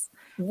Christmas.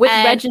 With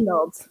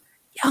Reginald.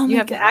 Oh you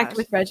have to act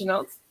with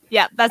Reginald.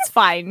 Yeah, that's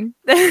fine.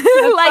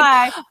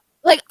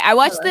 Like, I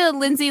watched the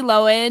Lindsay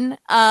Lohan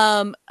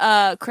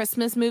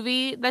Christmas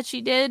movie that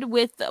she did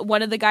with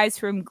one of the guys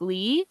from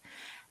Glee.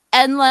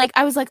 And like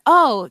I was like,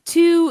 oh,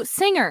 2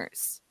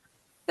 singers.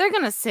 They're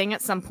gonna sing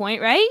at some point,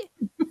 right?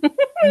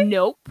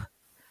 Nope.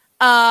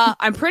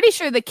 I'm pretty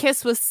sure the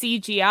kiss was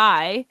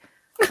CGI.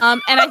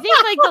 And I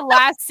think like the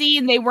last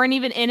scene, they weren't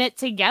even in it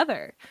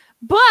together.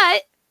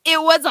 But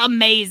it was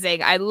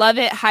amazing. I love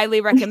it.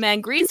 Highly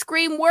recommend. Green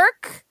screen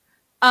work.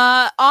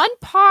 On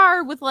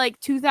par with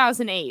like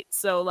 2008.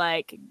 So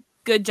like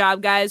good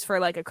job, guys, for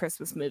like a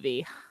Christmas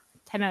movie.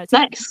 10 out of 10.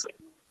 Nice.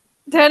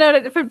 10 out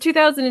of from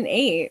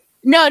 2008.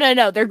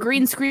 No. Their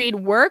green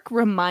screen work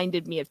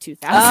reminded me of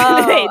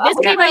 2008. This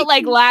came out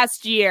like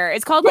last year.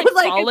 It's called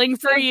like Falling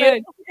for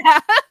You.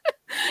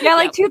 Yeah,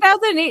 like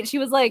 2008. She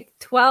was like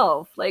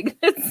 12. Like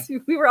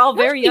we were all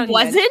very young.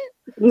 Wasn't?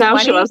 No,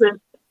 20? She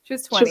wasn't. She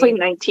was 20. She was like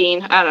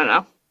 19. I don't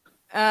know.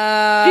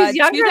 She's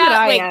younger than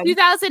I am.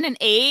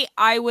 2008,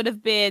 I would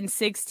have been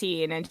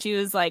 16, and she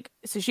was like,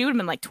 so she would have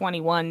been like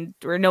 21,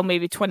 or no,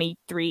 maybe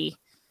 23.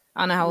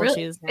 I don't know how old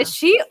she is now. Is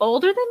she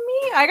older than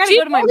me? I gotta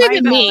go to my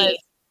mind.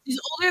 She's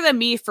older than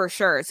me for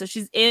sure. So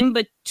she's in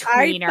between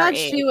our age. I thought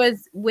she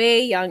was way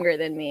younger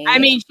than me. I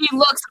mean, she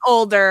looks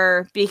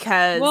older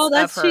because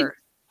that's of her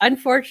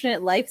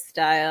unfortunate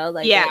lifestyle.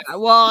 Like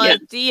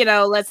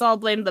let's all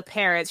blame the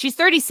parents. She's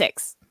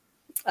 36.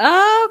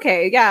 Oh,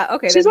 okay. Yeah.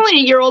 Okay. She's only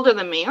a year older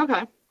than me.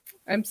 Okay.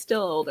 I'm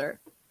still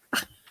older.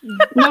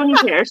 No one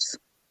cares.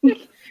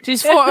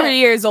 She's 4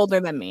 years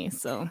older than me.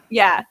 So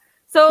yeah.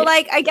 So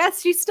like, I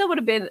guess she still would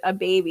have been a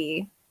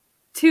baby,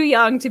 too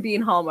young to be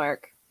in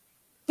Hallmark.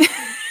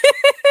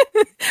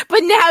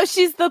 But now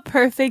she's the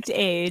perfect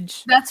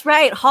age. That's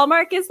right.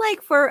 Hallmark is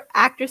like for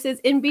actresses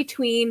in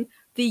between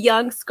the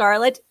young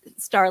starlet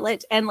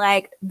and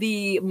like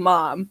the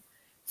mom.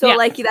 So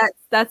like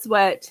that's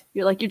what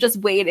you're like. You're just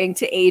waiting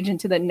to age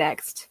into the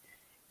next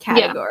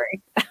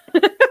category.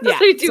 Yeah,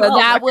 so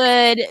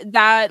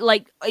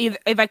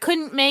if I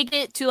couldn't make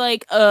it to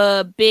like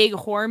a big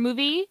horror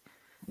movie,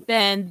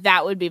 then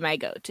that would be my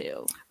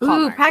go-to.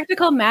 Ooh,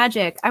 Practical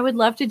Magic. I would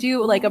love to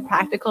do like a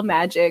Practical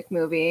Magic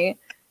movie.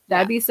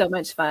 That'd be so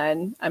much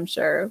fun, I'm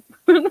sure.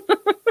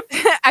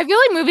 I feel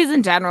like movies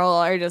in general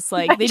are just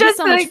like, they do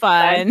so much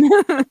fun.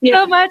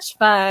 So much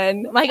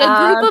fun. Like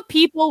a group of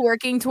people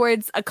working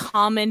towards a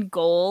common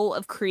goal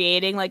of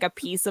creating like a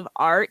piece of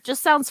art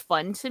just sounds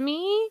fun to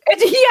me.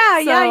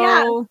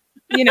 Yeah.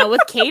 You know,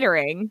 with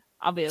catering,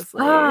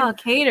 obviously. Oh,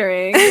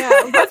 catering. Yeah.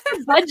 What's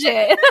the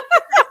budget?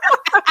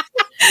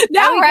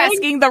 Now we're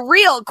asking the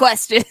real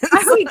questions.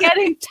 Are we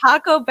getting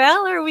Taco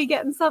Bell or are we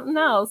getting something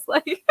else?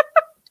 Like,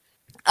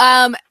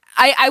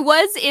 I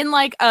was in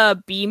like a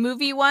B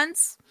movie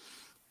once,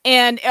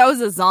 and it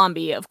was a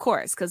zombie, of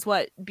course, because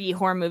what B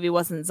horror movie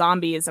wasn't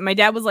zombies? And my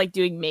dad was like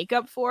doing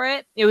makeup for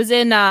it. It was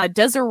in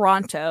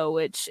Deseronto,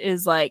 which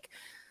is like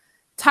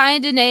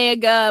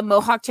Tyendinaga,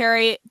 Mohawk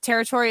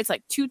territory. It's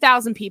like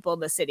 2,000 people in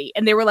the city,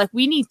 and they were like,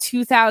 "We need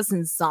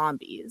 2,000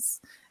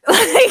 zombies."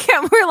 Like,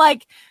 and we're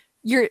like,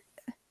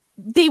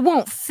 they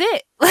won't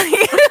fit. Like,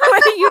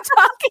 what are you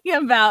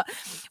talking about?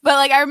 But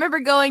like, I remember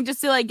going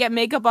just to like get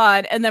makeup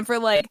on, and then for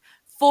like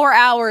 4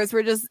 hours,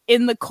 we're just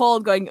in the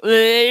cold going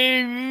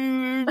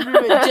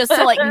just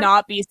to like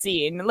not be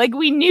seen. Like,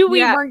 we knew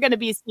we weren't going to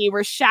be seen.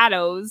 We're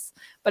shadows,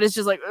 but it's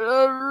just like,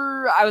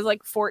 I was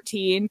like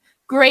 14.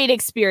 Great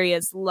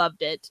experience.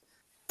 Loved it.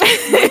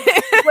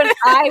 When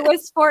I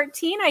was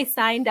 14, I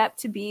signed up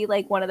to be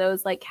like one of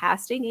those like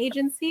casting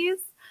agencies.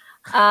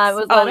 It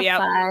was a lot of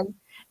fun.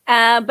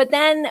 But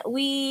then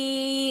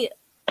we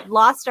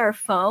lost our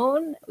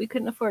phone. We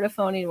couldn't afford a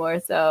phone anymore.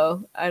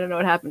 So I don't know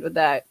what happened with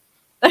that.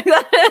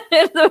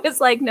 It was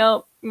like,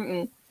 no.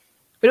 Mm-mm.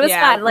 But it was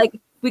fun. Like,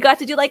 we got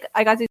to do like,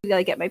 I got to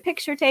like get my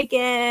picture taken,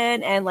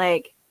 and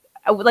like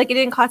it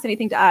didn't cost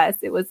anything to us.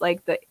 It was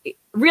like the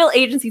real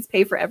agencies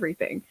pay for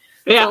everything.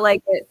 Yeah. So,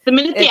 like, the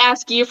minute they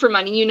ask you for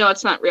money, you know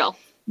it's not real.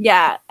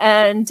 Yeah.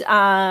 And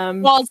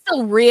well, it's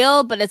still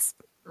real, but it's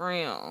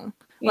real.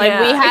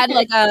 Like, we had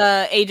like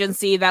a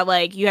agency that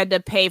like you had to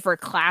pay for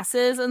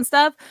classes and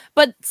stuff,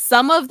 but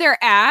some of their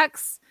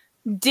acts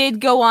did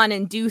go on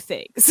and do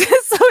things. So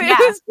it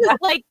was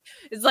just like,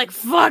 it's like,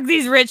 fuck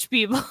these rich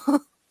people.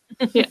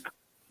 Yeah.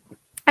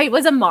 I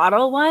was a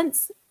model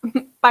once.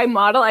 By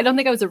model, I don't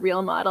think I was a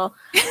real model.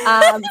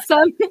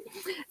 Some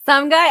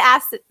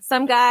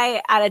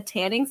guy at a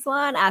tanning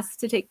salon asked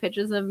to take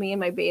pictures of me in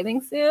my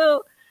bathing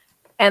suit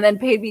and then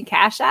paid me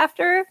cash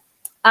after.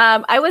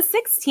 I was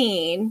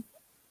 16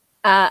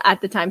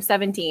 at the time,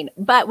 17.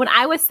 But when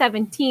I was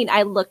 17,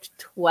 I looked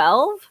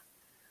 12.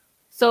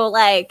 So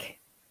like,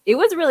 it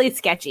was really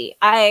sketchy.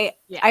 I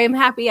am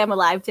happy I'm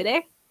alive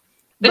today.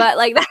 But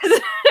like, that's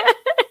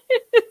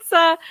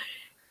it's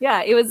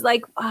it was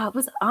like, it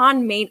was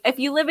on Main. If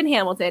you live in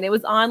Hamilton, it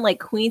was on like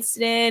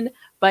Queenston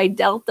by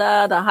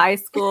Delta, the high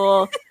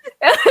school.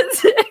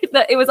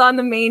 It was on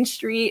the main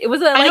street. It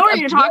was I know what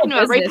you're talking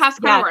about, right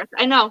past Commerce.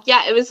 I know.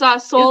 Yeah, it was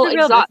Soul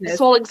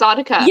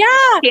Exotica.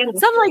 Yeah,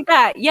 something like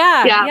that.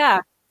 Yeah.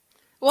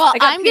 Well,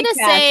 I'm going to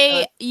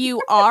say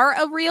you are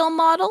a real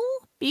model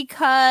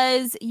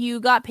because you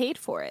got paid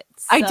for it.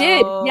 So I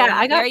did. Yeah,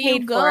 I got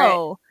paid for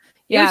it.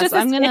 It was just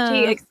a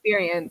sketchy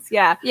experience.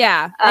 Yeah.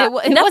 It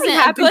wasn't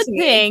a good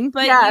thing,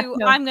 but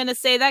I'm going to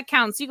say that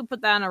counts. You can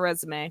put that on a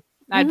resume.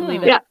 I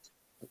believe it. Yeah.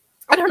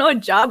 I don't know what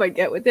job I'd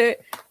get with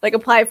it. Like,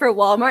 apply for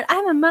Walmart.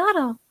 I'm a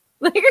model.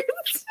 Like,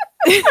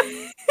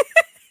 I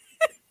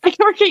can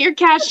work at your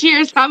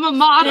cashiers. I'm a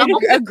model.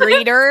 A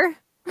greeter.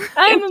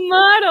 I'm a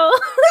model.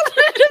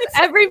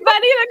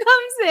 Everybody that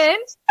comes in.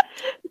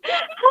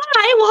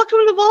 Hi, welcome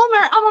to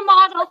Walmart. I'm a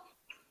model.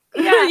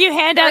 Yeah, you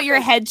hand out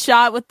your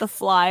headshot with the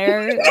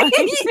flyer.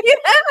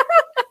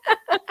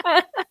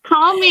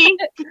 Call me.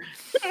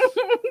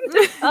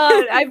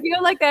 I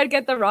feel like I'd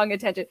get the wrong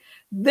attention.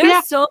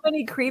 There's so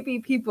many creepy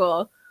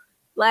people.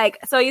 Like,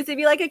 so I used to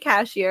be like a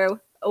cashier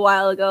a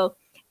while ago,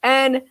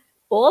 and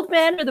old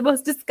men are the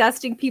most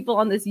disgusting people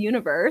on this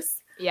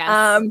universe.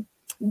 Yes.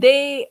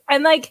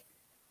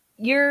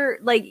 You're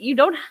like, you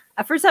don't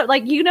first of all,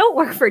 like, you don't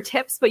work for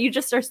tips, but you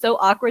just are so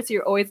awkward, so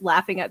you're always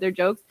laughing at their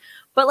jokes.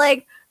 But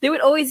like, they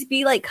would always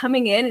be like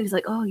coming in and he's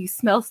like, "Oh, you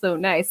smell so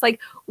nice."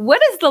 Like,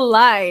 what is the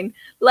line?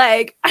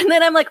 Like, and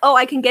then I'm like, "Oh,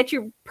 I can get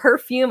your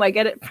perfume. I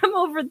get it from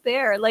over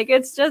there." Like,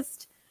 it's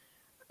just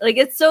like,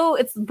 it's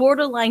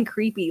borderline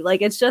creepy.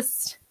 Like, it's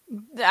just,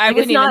 I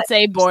wouldn't even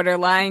say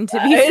borderline, to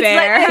be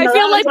fair. Like, I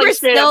feel like we're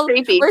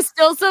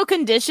still so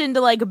conditioned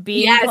to like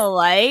being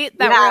polite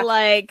that we're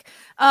like,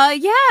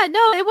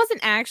 it wasn't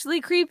actually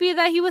creepy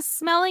that he was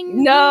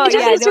smelling. No, it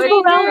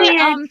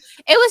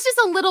was just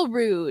a little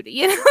rude,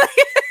 you know.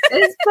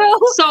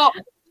 So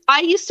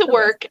I used to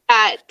work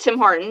at Tim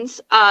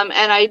Hortons, and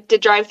I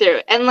did drive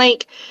through, and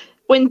like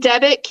when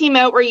debit came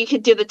out where you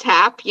could do the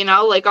tap, you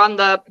know, like on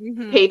the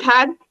pay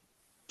pad,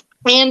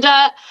 and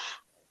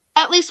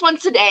at least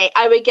once a day,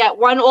 I would get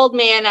one old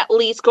man at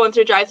least going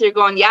through drive-through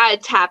going, "Yeah,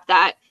 I'd tap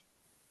that."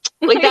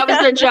 Like that was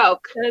their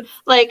joke.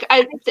 Like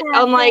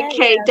I'm like,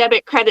 okay,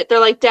 debit, credit. They're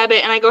like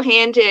debit, and I go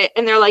hand it,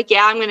 and they're like,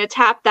 yeah, I'm gonna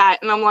tap that,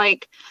 and I'm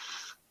like,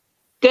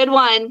 good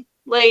one.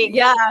 Like,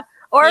 yeah,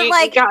 or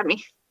you got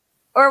me.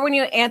 Or when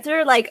you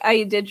answer, like,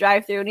 I did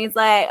drive through, and he's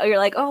like, oh, you're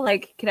like, oh,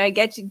 like, can I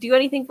do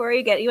anything for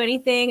you? Get you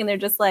anything? And they're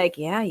just like,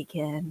 yeah, you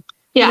can.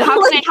 Yeah, You know,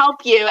 how can I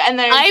help you? And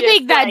then I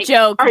make that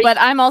joke, but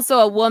I'm also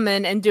a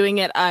woman and doing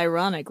it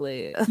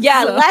ironically.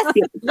 Yeah,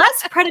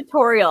 less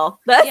predatorial.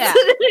 Yeah.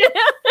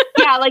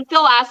 Yeah, like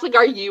they'll ask, like,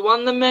 are you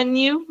on the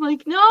menu?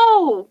 Like,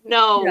 no.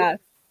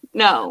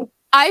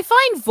 I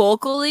find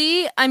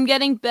vocally I'm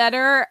getting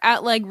better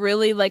at like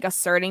really like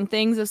asserting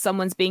things if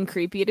someone's being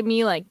creepy to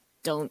me, like,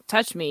 don't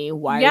touch me.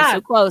 Why are you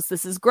so close?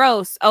 This is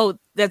gross. Oh,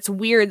 that's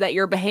weird that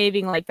you're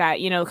behaving like that,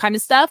 you know, kind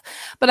of stuff.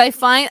 But I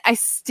find I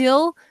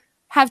still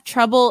have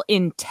trouble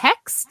in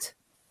text.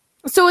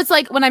 So it's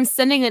like when I'm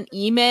sending an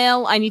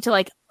email, I need to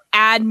like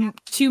add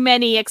too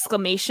many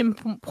exclamation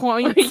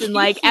points and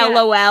like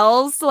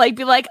LOLs to like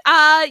be like,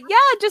 yeah,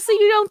 just so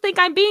you don't think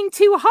I'm being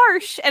too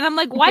harsh. And I'm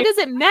like, why does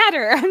it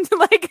matter? I'm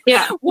like,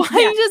 why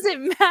does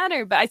it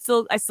matter? But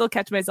I still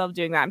catch myself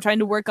doing that. I'm trying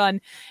to work on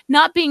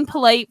not being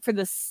polite for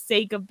the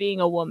sake of being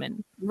a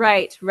woman.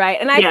 Right.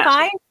 And I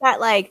find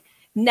that like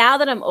now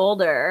that I'm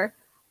older,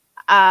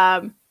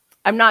 I'm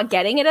not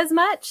getting it as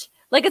much.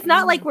 Like it's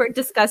not like we're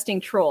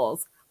disgusting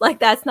trolls. Like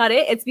that's not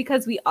it. It's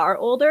because we are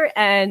older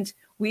and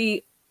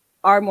we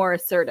are more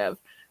assertive,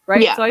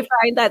 right? So I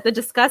find that the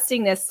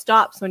disgustingness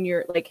stops when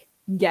you're like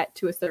get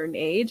to a certain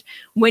age,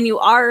 when you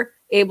are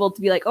able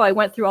to be like, oh, I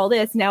went through all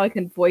this, now I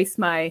can voice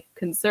my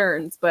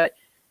concerns. But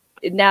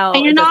now,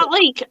 and you're not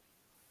like,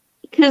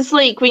 because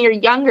like when you're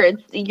younger,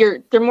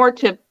 they're more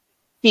to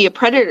be a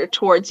predator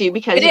towards you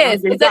because it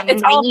is.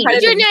 It's all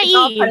predator. You're naive. It's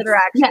all predator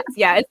actions.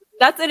 Yeah,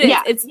 that's it.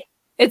 Is.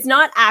 It's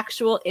not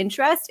actual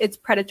interest. It's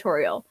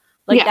predatorial,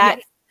 like that.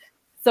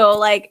 So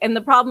like, and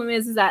the problem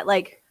is that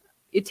like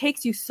it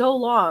takes you so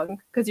long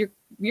because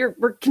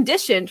we're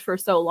conditioned for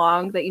so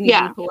long that you need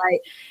to be polite,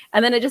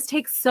 and then it just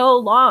takes so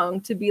long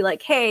to be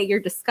like, hey,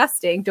 you're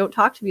disgusting, don't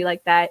talk to me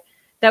like that.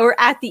 That we're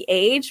at the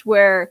age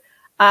where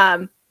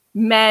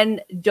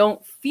men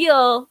don't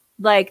feel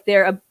like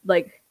they're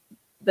like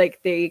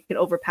they can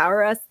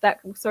overpower us that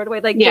sort of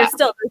way. Like they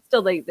still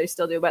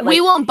do, but like,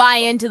 we won't buy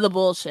into the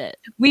bullshit.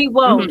 We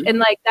won't, and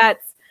like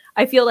that's.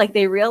 I feel like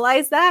they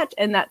realize that,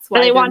 and that's why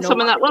they want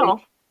someone that will.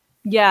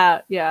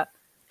 Yeah.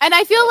 And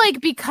I feel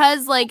like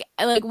because like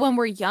when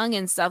we're young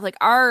and stuff, like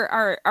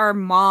our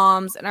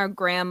moms and our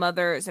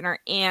grandmothers and our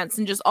aunts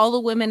and just all the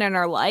women in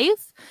our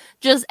life,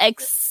 just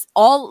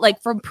all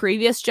like from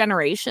previous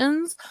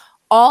generations,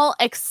 all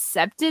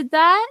accepted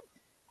that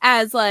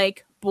as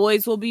like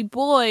boys will be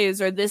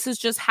boys, or this is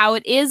just how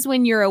it is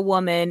when you're a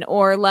woman,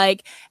 or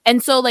like,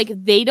 and so like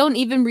they don't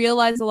even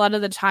realize a lot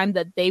of the time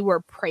that they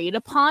were preyed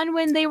upon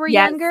when they were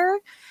younger.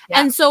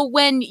 And so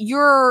when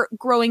you're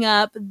growing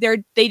up,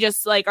 they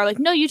just like are like,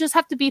 no, you just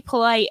have to be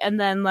polite, and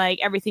then like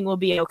everything will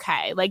be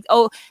okay. Like,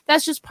 oh,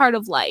 that's just part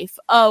of life.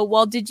 Oh,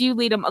 well, did you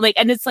lead them? Like,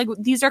 and it's like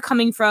these are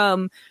coming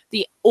from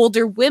the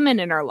older women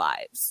in our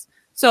lives.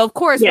 So of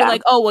course we're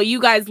like, oh, well, you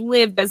guys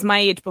lived as my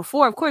age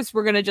before. Of course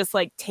we're gonna just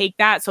like take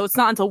that. So it's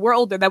not until we're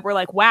older that we're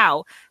like,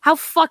 wow, how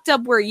fucked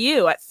up were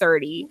you at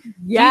 30?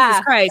 Jesus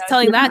Christ,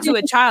 telling that to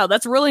a child,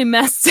 that's really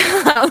messed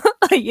up.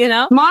 You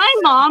know? My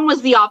mom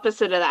was the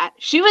opposite of that.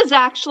 She was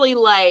actually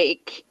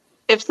like,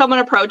 if someone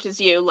approaches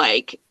you,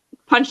 like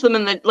punch them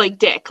in the like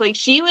dick. Like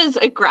she was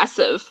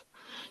aggressive.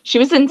 She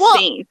was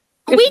insane.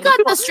 Well, we got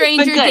the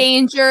stranger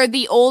danger,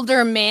 the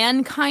older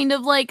man kind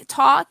of like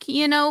talk,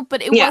 you know,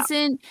 but it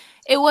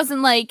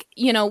wasn't like,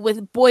 you know,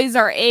 with boys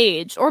our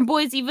age or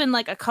boys even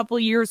like a couple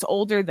years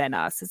older than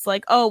us. It's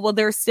like, oh, well,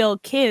 they're still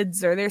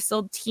kids or they're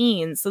still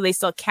teens, so they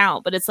still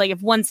count. But it's like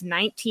if one's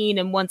 19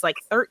 and one's like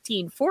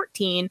 13,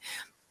 14,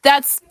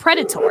 that's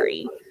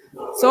predatory.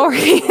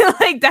 Sorry.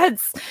 Like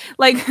that's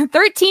like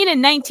 13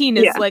 and 19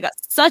 is like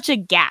such a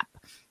gap.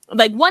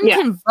 Like one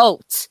can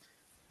vote.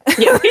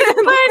 Yeah.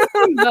 One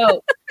can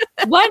vote.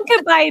 One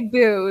can buy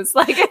booze.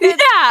 Like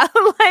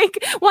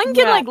like one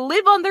can like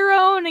live on their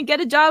own and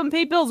get a job and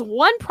pay bills.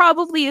 One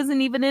probably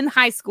isn't even in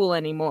high school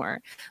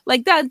anymore.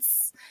 Like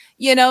that's,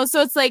 you know,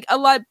 so it's like a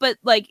lot. But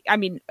like, I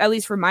mean, at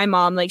least for my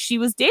mom, like she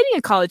was dating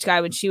a college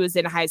guy when she was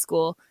in high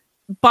school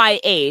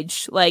by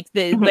age. Like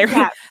there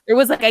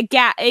was like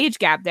a age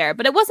gap there,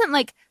 but it wasn't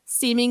like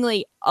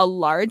seemingly a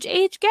large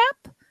age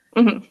gap.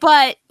 Mm-hmm.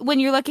 But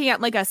when you're looking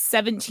at like a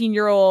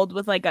 17-year-old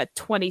with like a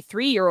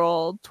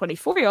 23-year-old,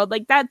 24-year-old,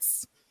 like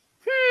that's,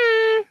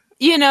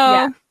 you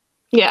know,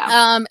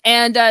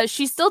 and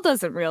she still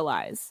doesn't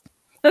realize.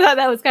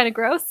 That was kind of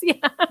gross.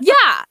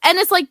 Yeah, and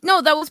it's like,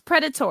 no, that was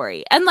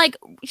predatory. And like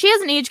she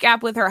has an age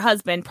gap with her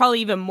husband, probably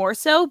even more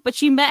so. But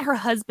she met her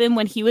husband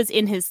when he was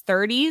in his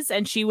 30s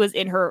and she was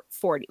in her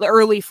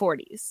early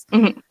 40s.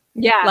 Mm-hmm.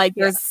 Yeah, like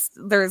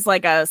there's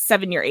like a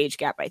 7-year age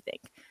gap, I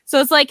think. So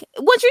it's like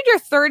once you're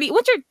 30,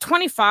 once you're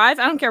 25,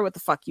 I don't care what the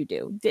fuck you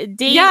do.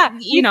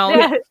 You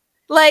know,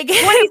 Like, but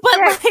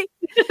like,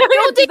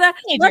 don't date let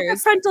the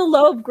teenagers. frontal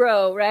lobe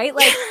grow, right?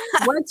 Like,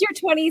 once you're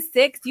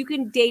 26, you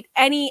can date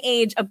any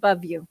age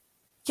above you.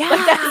 Yeah,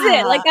 like that's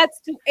it. Like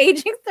that's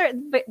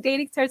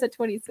dating starts at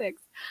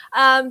 26.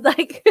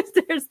 Like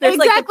there's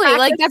exactly.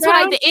 like that's what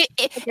I did.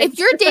 If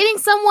you're dating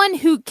someone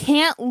who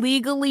can't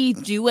legally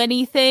do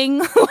anything,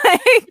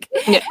 like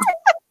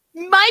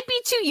might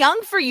be too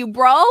young for you,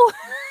 bro.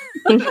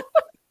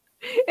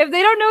 If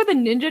they don't know what the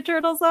Ninja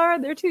Turtles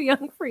are, they're too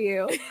young for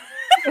you.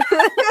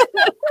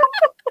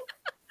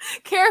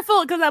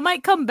 Careful, because I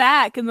might come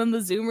back and then the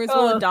Zoomers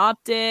will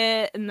adopt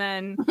it and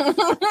then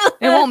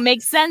it won't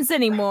make sense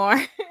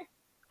anymore.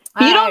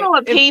 You don't know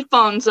what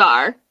payphones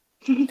are.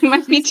 You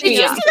might be too Did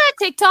young. you see that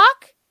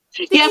TikTok?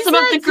 Yes,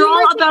 about the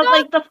girl about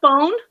like the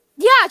phone.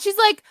 Yeah, she's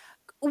like,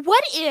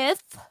 what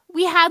if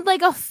we had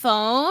like a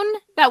phone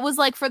that was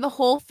like for the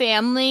whole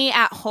family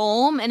at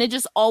home and it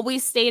just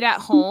always stayed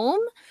at home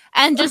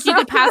and just you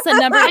could pass a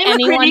number to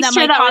anyone that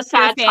might cross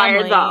your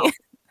family. Though.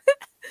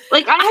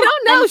 Like I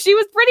don't know. She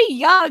was pretty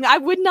young. I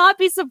would not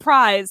be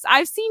surprised.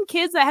 I've seen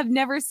kids that have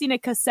never seen a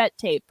cassette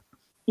tape.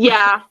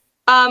 Yeah.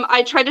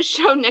 I tried to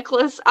show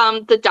Nicholas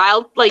the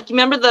dial, like you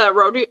remember the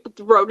rotary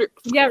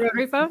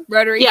phone?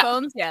 Rotary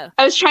phones, yeah.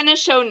 I was trying to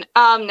show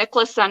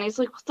Nicholas that, and he's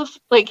like, what the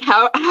like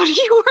how do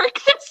you work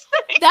this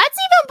thing? That's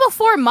even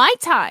before my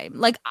time.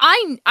 Like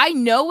I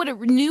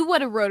knew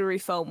what a rotary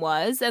phone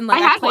was, and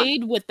like I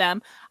played with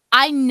them.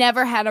 I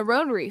never had a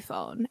rotary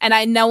phone,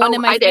 and no one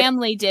in my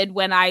family did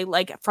when I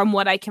like from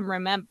what I can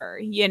remember,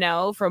 you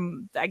know,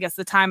 from I guess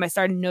the time I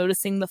started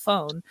noticing the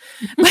phone.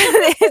 But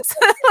it's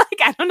like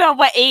I don't know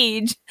what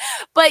age,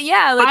 but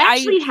yeah, like I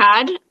actually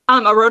had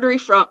a rotary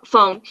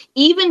phone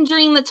even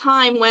during the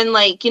time when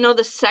like you know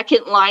the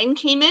second line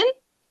came in,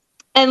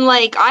 and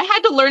like I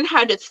had to learn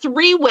how to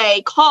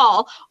three-way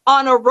call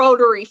on a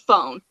rotary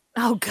phone.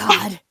 Oh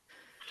God.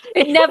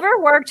 It never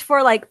worked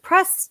for like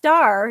press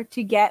star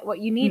to get what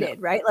you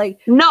needed, right? Like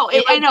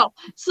I know.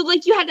 So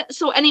like you had to,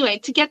 so anyway,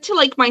 to get to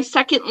like my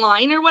second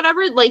line or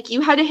whatever, like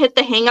you had to hit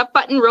the hang up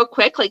button real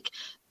quick, like,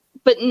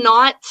 but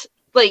not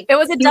like it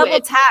was a double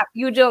tap.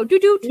 You would go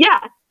do.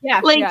 Yeah.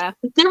 Like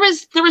there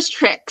was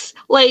tricks.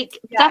 Like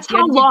that's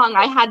how long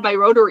I had my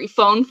rotary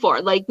phone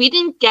for. Like we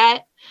didn't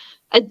get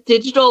a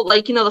digital,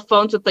 like, you know, the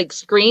phones with like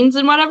screens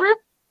and whatever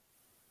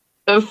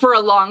for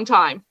a long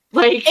time.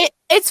 Like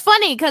it's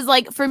funny because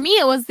like for me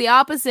it was the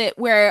opposite,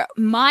 where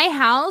my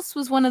house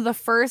was one of the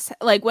first,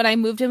 like when I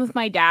moved in with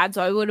my dad,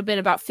 so I would have been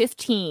about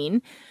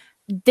 15.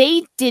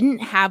 They didn't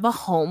have a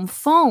home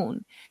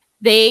phone.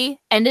 They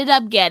ended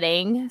up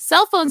getting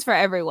cell phones for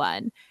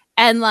everyone.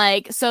 And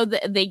like, so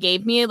they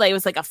gave me like, it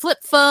was like a flip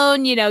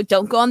phone, you know,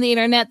 don't go on the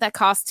internet, that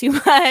costs too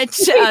much.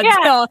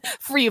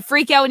 You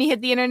freak out when you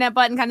hit the internet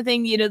button kind of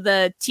thing, you know,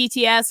 the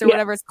TTS or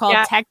whatever it's called,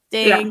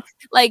 texting,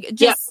 like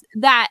just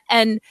that.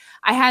 And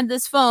I had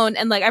this phone,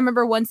 and like, I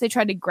remember once they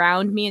tried to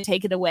ground me and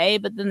take it away,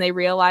 but then they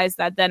realized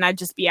that then I'd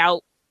just be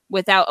out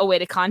without a way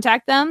to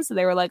contact them. So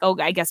they were like, oh,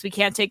 I guess we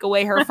can't take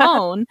away her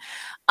phone.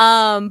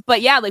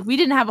 But yeah, like we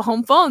didn't have a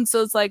home phone.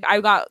 So it's like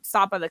I got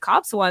stopped by the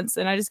cops once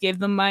and I just gave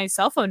them my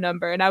cell phone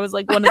number. And I was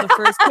like one of the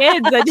first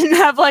kids that didn't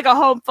have like a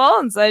home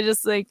phone. So I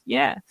just like,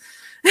 yeah.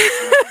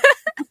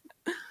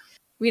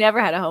 We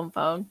never had a home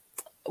phone.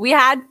 We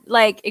had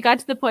like, it got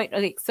to the point,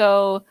 like,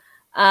 so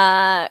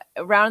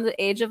around the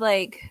age of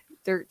like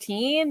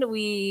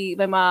 13,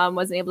 my mom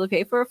wasn't able to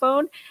pay for a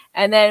phone.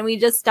 And then we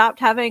just stopped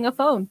having a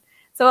phone.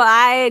 So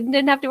I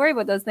didn't have to worry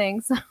about those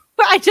things.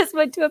 I just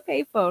went to a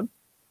payphone.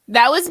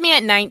 That was me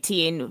at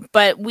 19.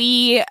 But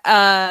we,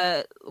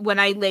 when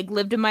I like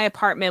lived in my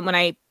apartment when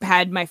I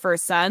had my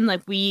first son,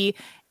 like we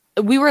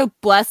were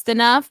blessed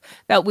enough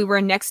that we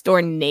were next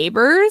door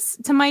neighbors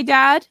to my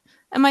dad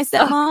and my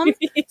stepmom.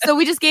 So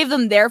we just gave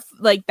them their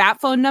like that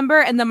phone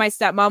number, and then my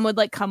stepmom would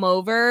like come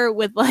over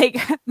with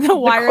like the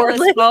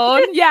wireless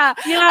phone. Yeah.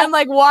 And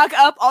like walk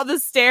up all the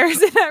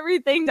stairs and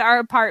everything to our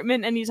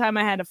apartment anytime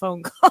I had a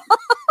phone call.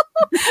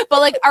 But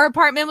like our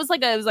apartment was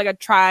like a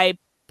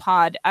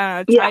tripod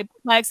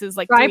triplex. It was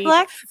like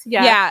triplex.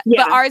 Yeah.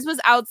 But ours was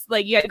out,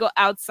 like you had to go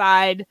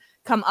outside,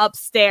 come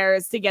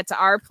upstairs to get to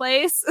our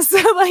place. So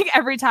like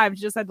every time you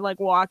just had to like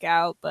walk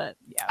out. But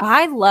yeah,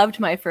 I loved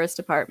my first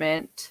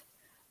apartment.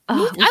 I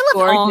loved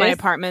all my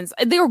apartments.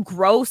 They were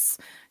gross.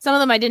 Some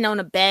of them I didn't own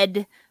a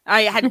bed.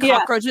 I had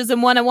cockroaches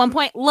in one at one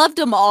point. Loved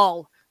them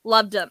all.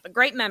 Loved them.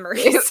 Great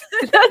memories.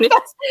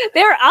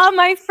 They're all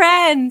my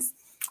friends.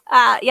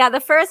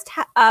 The first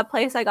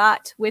place I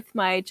got with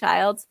my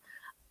child,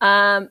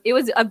 it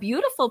was a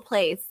beautiful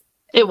place.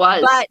 It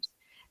was. But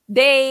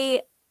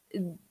the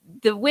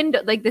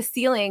window, like the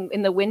ceiling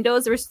in the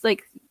windows, was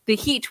like the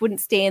heat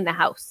wouldn't stay in the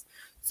house.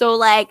 So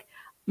like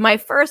my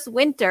first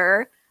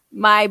winter,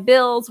 my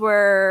bills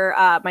were,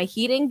 my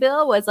heating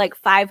bill was like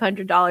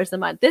 $500 a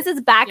month. This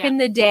is back in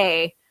the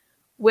day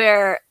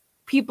where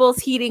people's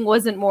heating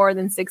wasn't more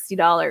than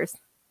 $60.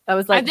 I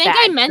was like, I think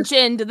I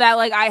mentioned that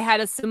like I had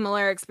a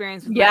similar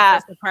experience with my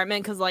first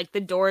apartment because like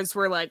the doors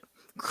were like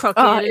crooked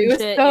it was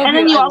shit. so And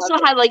then good. you I also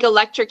loved had like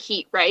electric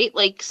heat, right?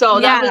 Like, so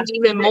that was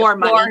even more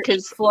money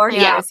because floor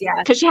heaters, yeah.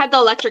 because you had the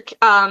electric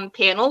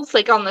panels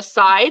like on the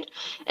side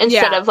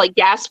instead of like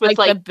gas with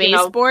like the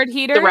baseboard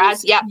heaters. the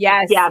rads. Yeah,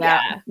 Yes,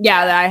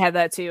 yeah, I had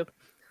that too.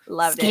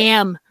 Loved it.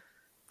 Scam.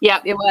 Yeah,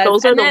 it was.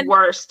 Those are the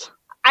worst.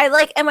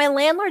 And my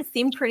landlord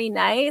seemed pretty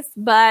nice,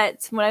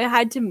 but when I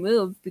had to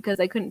move because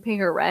I couldn't pay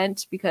her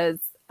rent because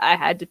I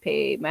had to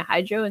pay my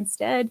hydro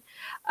instead,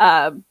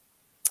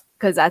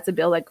 because that's a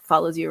bill that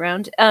follows you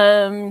around.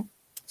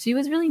 She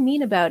was really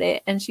mean about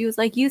it, and she was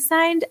like, "You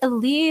signed a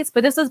lease,"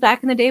 but this was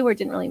back in the day where it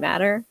didn't really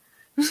matter.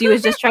 She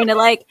was just trying to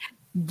like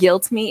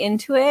guilt me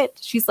into it.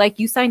 She's like,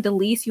 "You signed a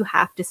lease, you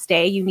have to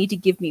stay. You need to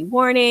give me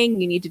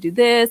warning. You need to do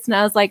this," and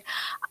I was like,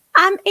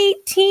 I'm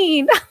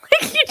 18.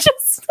 Like, you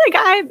just like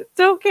I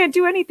still can't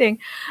do anything.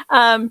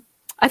 I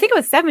think it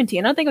was 17.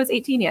 I don't think it was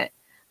 18 yet.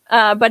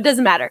 But it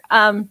doesn't matter.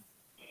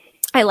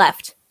 I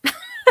left.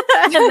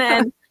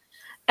 and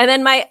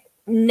then my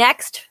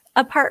next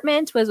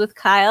apartment was with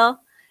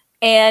Kyle.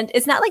 And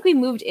it's not like we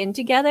moved in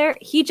together.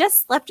 He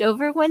just slept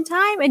over one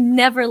time and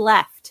never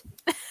left.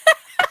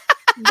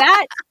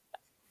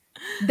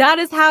 That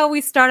is how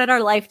we started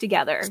our life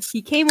together.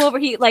 He came over,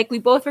 we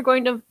both were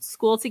going to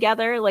school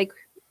together, like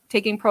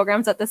taking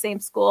programs at the same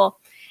school.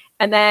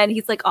 And then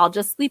he's like, I'll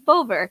just sleep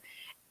over.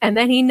 And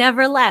then he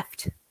never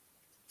left.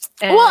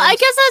 And well, I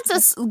guess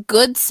that's a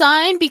good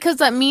sign because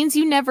that means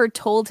you never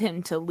told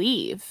him to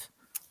leave.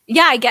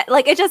 Yeah, I get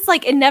it just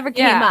it never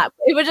came up.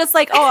 It was just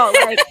like, oh,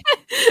 like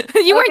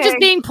you weren't just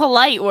being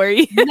polite, were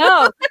you?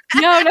 No.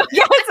 Yes,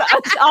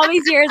 all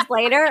these years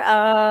later.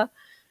 And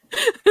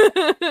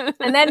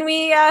then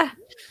we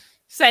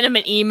sent him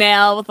an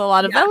email with a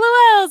lot of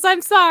LOLs.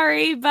 I'm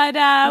sorry,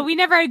 but we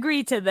never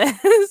agreed to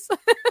this.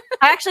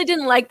 I actually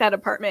didn't like that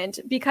apartment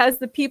because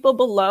the people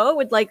below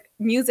would like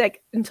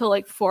music until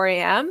like 4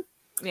 a.m.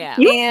 Yeah.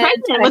 You were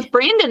pregnant with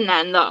Brandon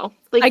then, though.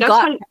 Like,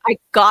 I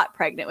got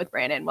pregnant with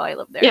Brandon while I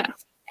lived there. Yeah.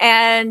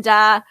 And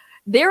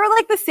they were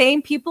like the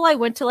same people I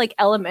went to like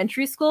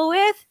elementary school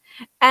with.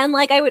 And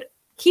like I would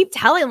keep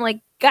telling them,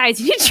 like,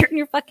 guys, you need to turn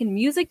your fucking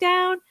music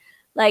down.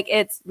 Like,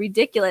 it's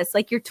ridiculous.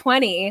 Like, you're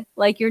 20.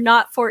 Like, you're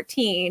not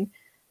 14.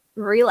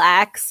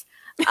 Relax.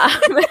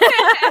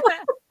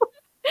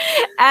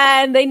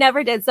 And they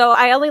never did. So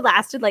I only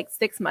lasted like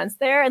 6 months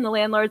there. And the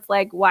landlord's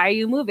like, why are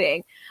you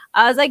moving?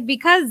 I was like,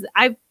 because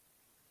I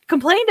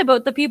complained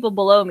about the people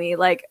below me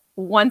like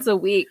once a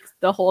week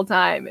the whole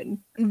time. And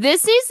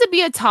this needs to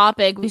be a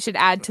topic we should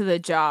add to the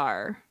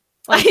jar.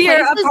 Like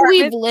your places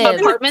we've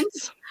lived.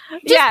 Apartments?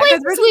 Just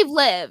places we've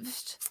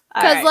lived.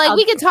 Because, right,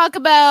 we can talk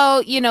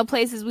about,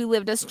 places we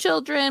lived as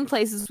children,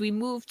 places we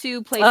moved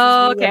to, places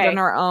we lived on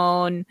our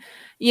own,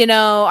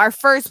 our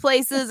first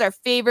places, our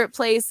favorite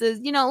places,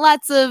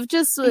 lots of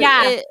just...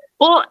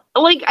 Well,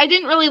 like, I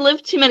didn't really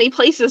live too many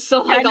places,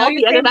 so, like, I'll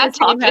be out of that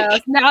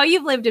topic. Now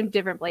you've lived in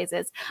different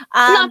places.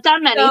 Not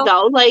that many,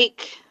 though.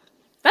 Like...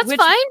 That's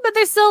fine, but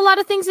there's still a lot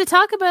of things to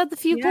talk about the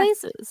few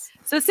places.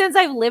 So since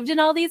I've lived in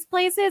all these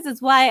places,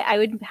 is why I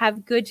would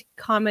have good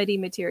comedy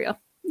material.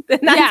 Yeah,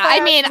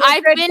 I mean,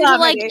 I've been to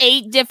like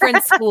 8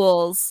 different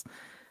schools.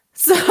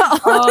 So,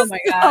 oh my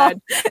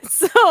God.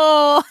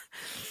 So,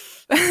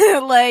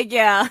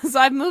 so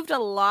I've moved a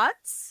lot.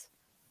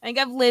 I think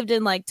I've lived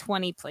in like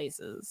 20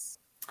 places.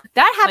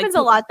 That happens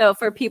a lot though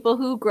for people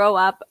who grow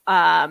up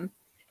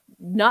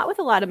not with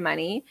a lot of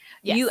money.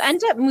 Yes. You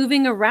end up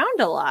moving around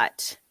a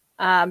lot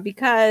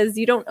because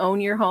you don't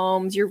own your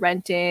homes, you're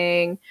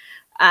renting.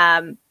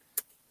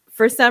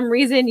 For some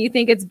reason, you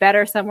think it's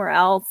better somewhere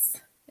else.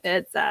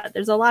 It's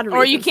there's a lot of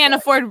or you can't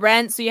afford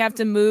rent, so you have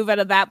to move out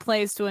of that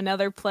place to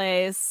another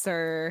place,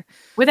 or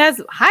with as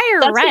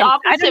higher That's rent. The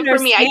opposite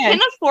for me. I can't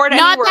afford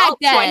anywhere else,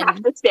 so I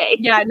have to stay.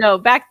 Yeah, no,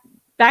 back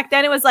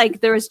then it was like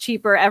there was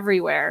cheaper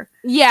everywhere.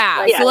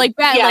 Yeah, so like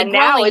back, yeah, like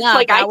now it's up,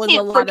 like I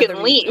can't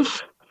freaking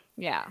leave.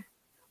 Yeah,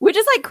 which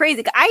is like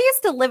crazy. I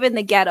used to live in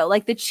the ghetto,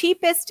 like the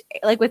cheapest,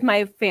 like with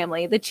my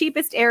family, the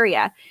cheapest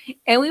area,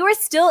 and we were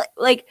still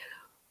like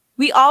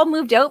we all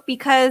moved out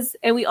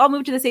and we all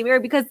moved to the same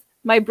area because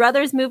my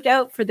brothers moved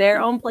out for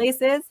their own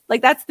places.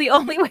 Like, that's the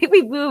only way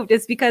we moved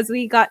is because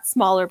we got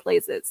smaller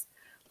places.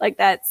 Like,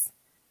 that's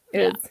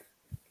it.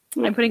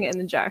 Yeah. I'm putting it in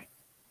the jar.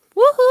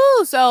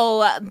 Woohoo!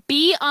 So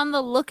be on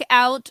the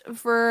lookout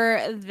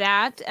for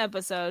that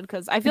episode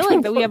because I feel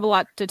like that we have a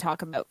lot to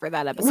talk about for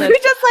that episode. We're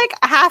just like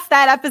half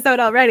that episode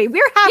already.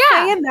 We're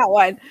halfway in that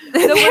one.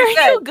 So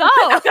there you go.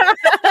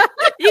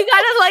 You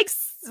gotta like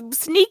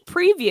sneak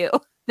preview.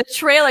 The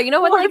trailer, you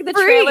know what? Like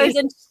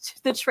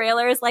the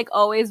trailers like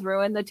always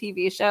ruin the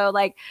TV show.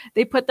 Like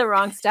they put the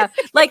wrong stuff.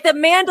 Like the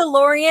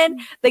Mandalorian,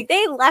 like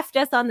they left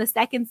us on the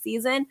second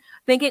season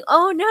thinking,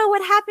 "Oh no,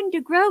 what happened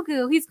to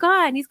Grogu? He's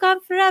gone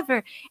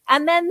forever."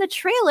 And then the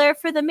trailer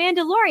for the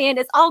Mandalorian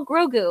is all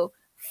Grogu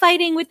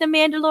fighting with the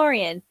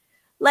Mandalorian.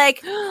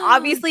 Like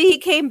obviously he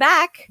came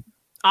back.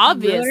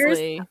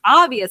 Obviously.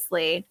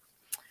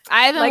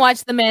 I haven't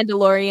watched the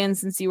Mandalorian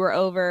since you were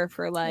over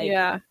for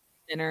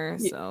dinner.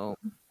 So.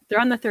 They're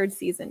on the 3rd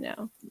season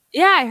now.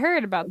 Yeah, I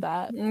heard about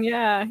that.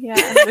 Yeah.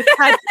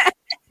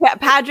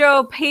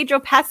 Pedro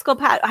Pascal.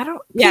 Pedro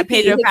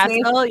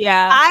Pascal.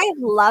 Yeah, I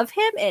love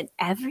him in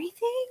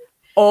everything.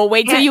 Oh,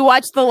 wait till you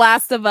watch The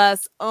Last of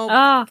Us.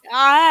 Oh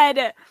God!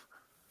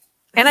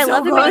 And I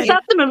love him. Was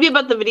that the movie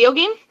about the video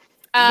game?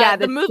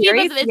 The movie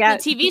about the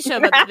TV show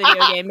about the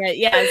video game.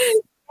 Yes.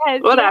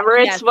 Whatever.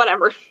 It's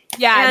whatever.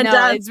 Yeah, and,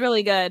 it's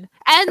really good.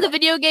 And the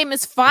video game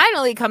is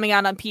finally coming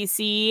out on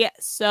PC,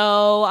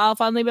 so I'll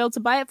finally be able to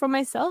buy it for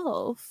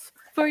myself.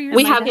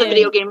 We have the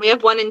video game. We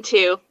have 1 and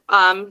 2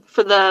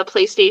 for the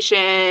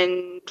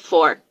PlayStation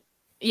 4.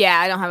 Yeah,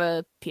 I don't have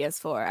a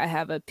PS4. I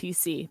have a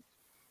PC.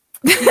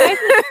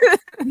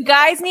 You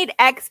guys need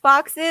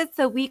Xboxes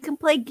so we can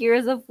play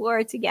Gears of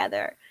War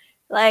together.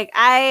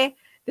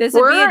 This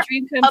would be a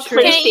dream come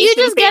true. Can't you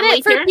just get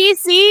it for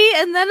PC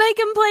and then I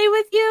can play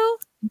with you?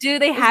 Do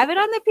they have it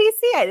on the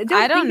PC?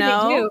 I don't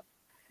know. They do.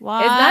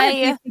 Why? It's not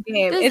a PC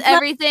game. Does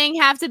everything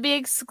have to be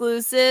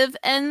exclusive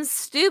and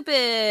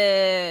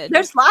stupid?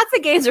 There's lots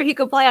of games where you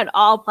can play on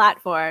all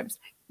platforms.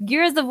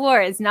 Gears of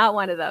War is not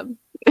one of them.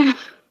 I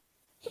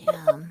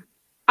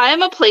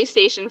am a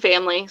PlayStation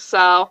family,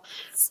 so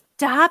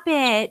stop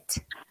it.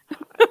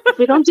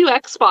 We don't do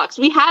Xbox.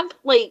 We have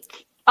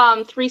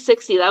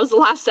 360. That was the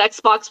last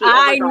Xbox we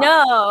ever got.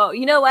 know.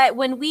 You know what?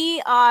 When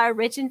we are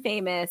rich and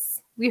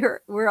famous,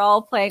 we're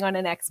all playing on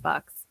an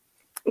Xbox.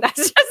 That's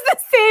just the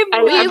same.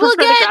 We will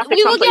get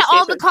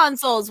all the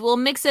consoles. We'll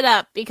mix it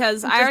up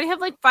because I already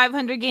have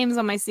 500 games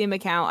on my Steam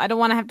account. I don't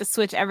want to have to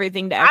switch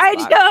everything to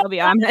Xbox. I'll be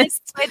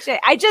honest. Switch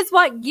it. I just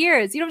want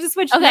Gears. You don't just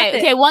switch.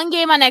 Okay, one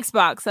game on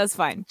Xbox. That's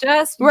fine.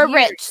 We're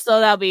Gears. rich, so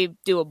that'll be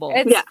doable.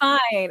 It's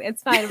fine.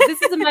 It's fine. This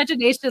is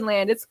Imagination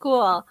Land. It's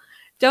cool.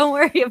 Don't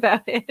worry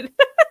about it.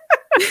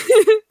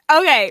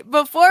 Okay,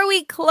 before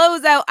we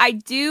close out, I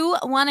do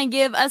want to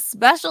give a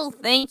special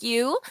thank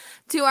you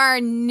to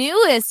our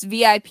newest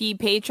VIP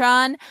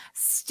patron,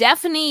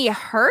 Stephanie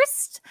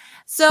Hurst.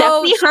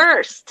 Stephanie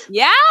Hurst.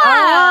 Yeah.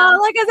 Oh,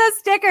 look at that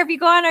sticker. If you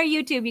go on our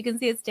YouTube, you can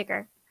see a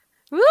sticker.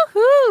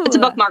 Woohoo. It's a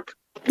bookmark.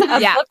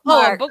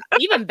 Bookmark.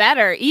 Even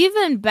better.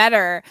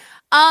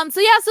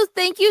 So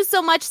thank you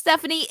so much,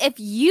 Stephanie. If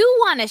you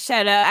want to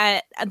shout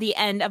out at the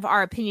end of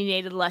our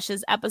Opinionated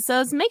Lushes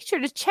episodes, make sure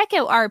to check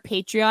out our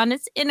Patreon.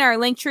 It's in our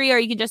link tree, or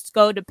you can just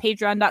go to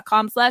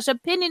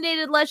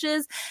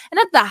patreon.com/opinionatedlushes. And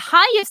at the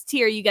highest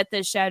tier, you get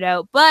this shout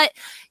out, but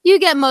you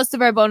get most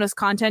of our bonus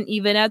content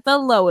even at the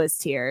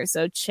lowest tier.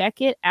 So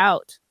check it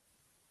out.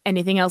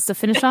 Anything else to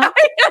finish on?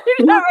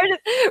 we're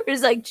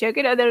just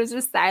choking out. There was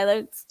just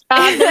silence.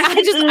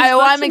 I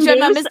want to make sure I'm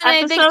not missing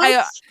anything.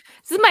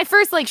 This is my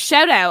first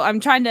shout out. I'm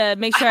trying to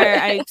make sure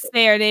I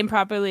say our name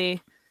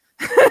properly.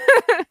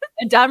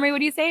 Domri, what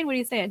are you saying?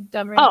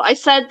 Domri? Oh, I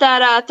said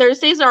that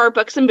Thursdays are our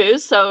Books and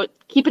Booze, so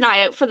keep an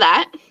eye out for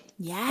that.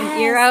 Yeah,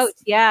 ear out.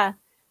 Yeah,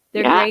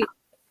 they're great.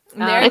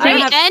 They're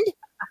great. And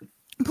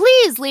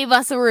please leave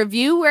us a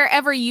review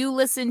wherever you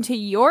listen to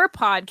your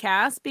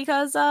podcast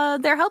because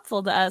they're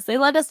helpful to us. They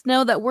let us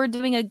know that we're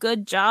doing a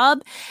good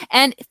job.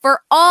 And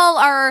for all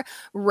our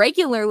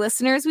regular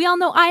listeners, we all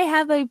know I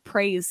have a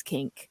praise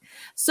kink.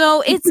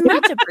 So it's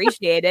much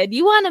appreciated.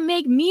 You want to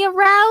make me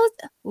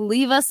aroused?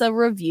 Leave us a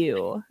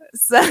review.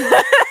 So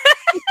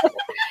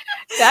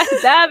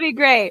that'd be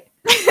great.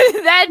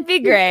 That'd be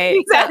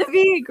great. That'd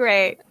be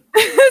great.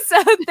 So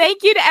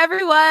thank you to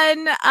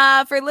everyone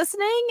for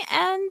listening,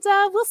 and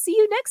we'll see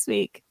you next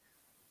week.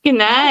 Good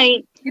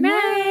night. Good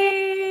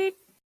night.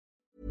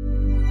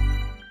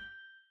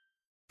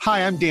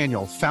 Hi, I'm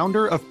Daniel,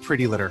 founder of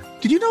Pretty Litter.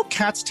 Did you know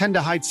cats tend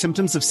to hide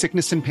symptoms of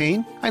sickness and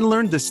pain? I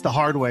learned this the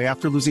hard way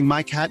after losing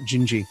my cat,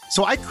 Gingy.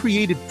 So I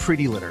created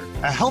Pretty Litter,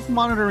 a health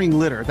monitoring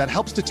litter that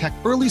helps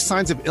detect early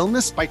signs of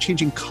illness by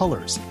changing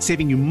colors,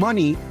 saving you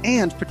money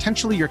and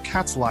potentially your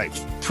cat's life.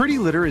 Pretty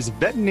Litter is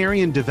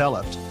veterinarian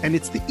developed, and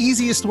it's the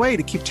easiest way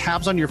to keep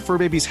tabs on your fur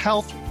baby's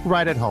health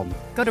right at home.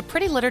 Go to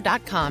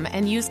prettylitter.com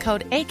and use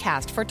code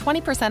ACAST for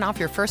 20% off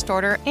your first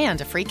order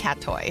and a free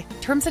cat toy.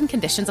 Terms and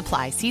conditions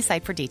apply. See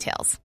site for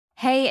details.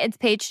 Hey, it's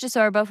Paige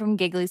DeSorbo from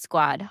Giggly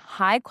Squad.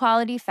 High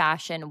quality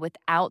fashion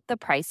without the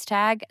price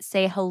tag.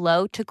 Say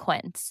hello to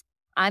Quince.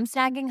 I'm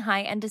snagging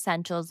high-end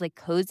essentials like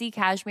cozy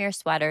cashmere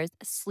sweaters,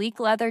 sleek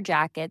leather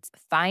jackets,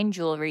 fine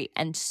jewelry,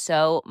 and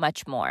so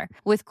much more.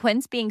 With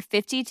Quince being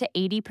 50 to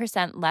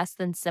 80% less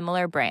than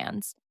similar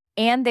brands.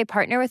 And they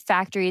partner with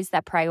factories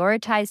that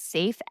prioritize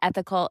safe,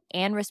 ethical,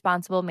 and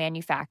responsible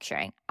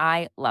manufacturing.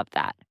 I love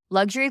that.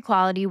 Luxury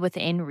quality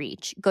within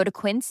reach. Go to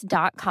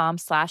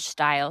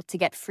quince.com/style to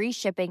get free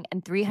shipping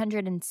and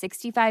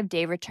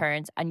 365-day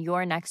returns on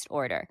your next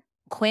order.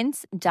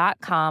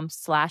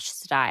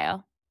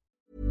 Quince.com/style.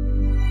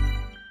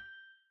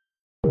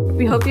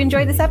 We hope you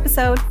enjoyed this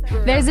episode.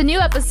 There's a new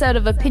episode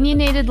of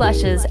Opinionated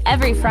Lushes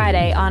every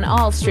Friday on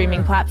all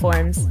streaming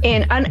platforms.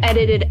 An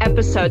unedited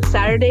episode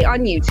Saturday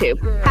on YouTube.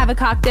 Have a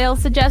cocktail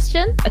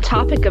suggestion? A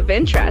topic of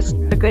interest?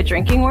 A good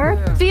drinking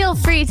word? Feel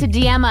free to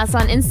DM us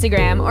on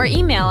Instagram or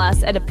email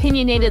us at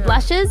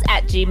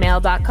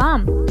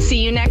opinionatedlushes@gmail.com.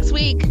 See you next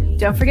week.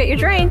 Don't forget your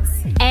drinks.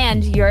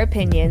 And your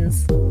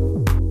opinions.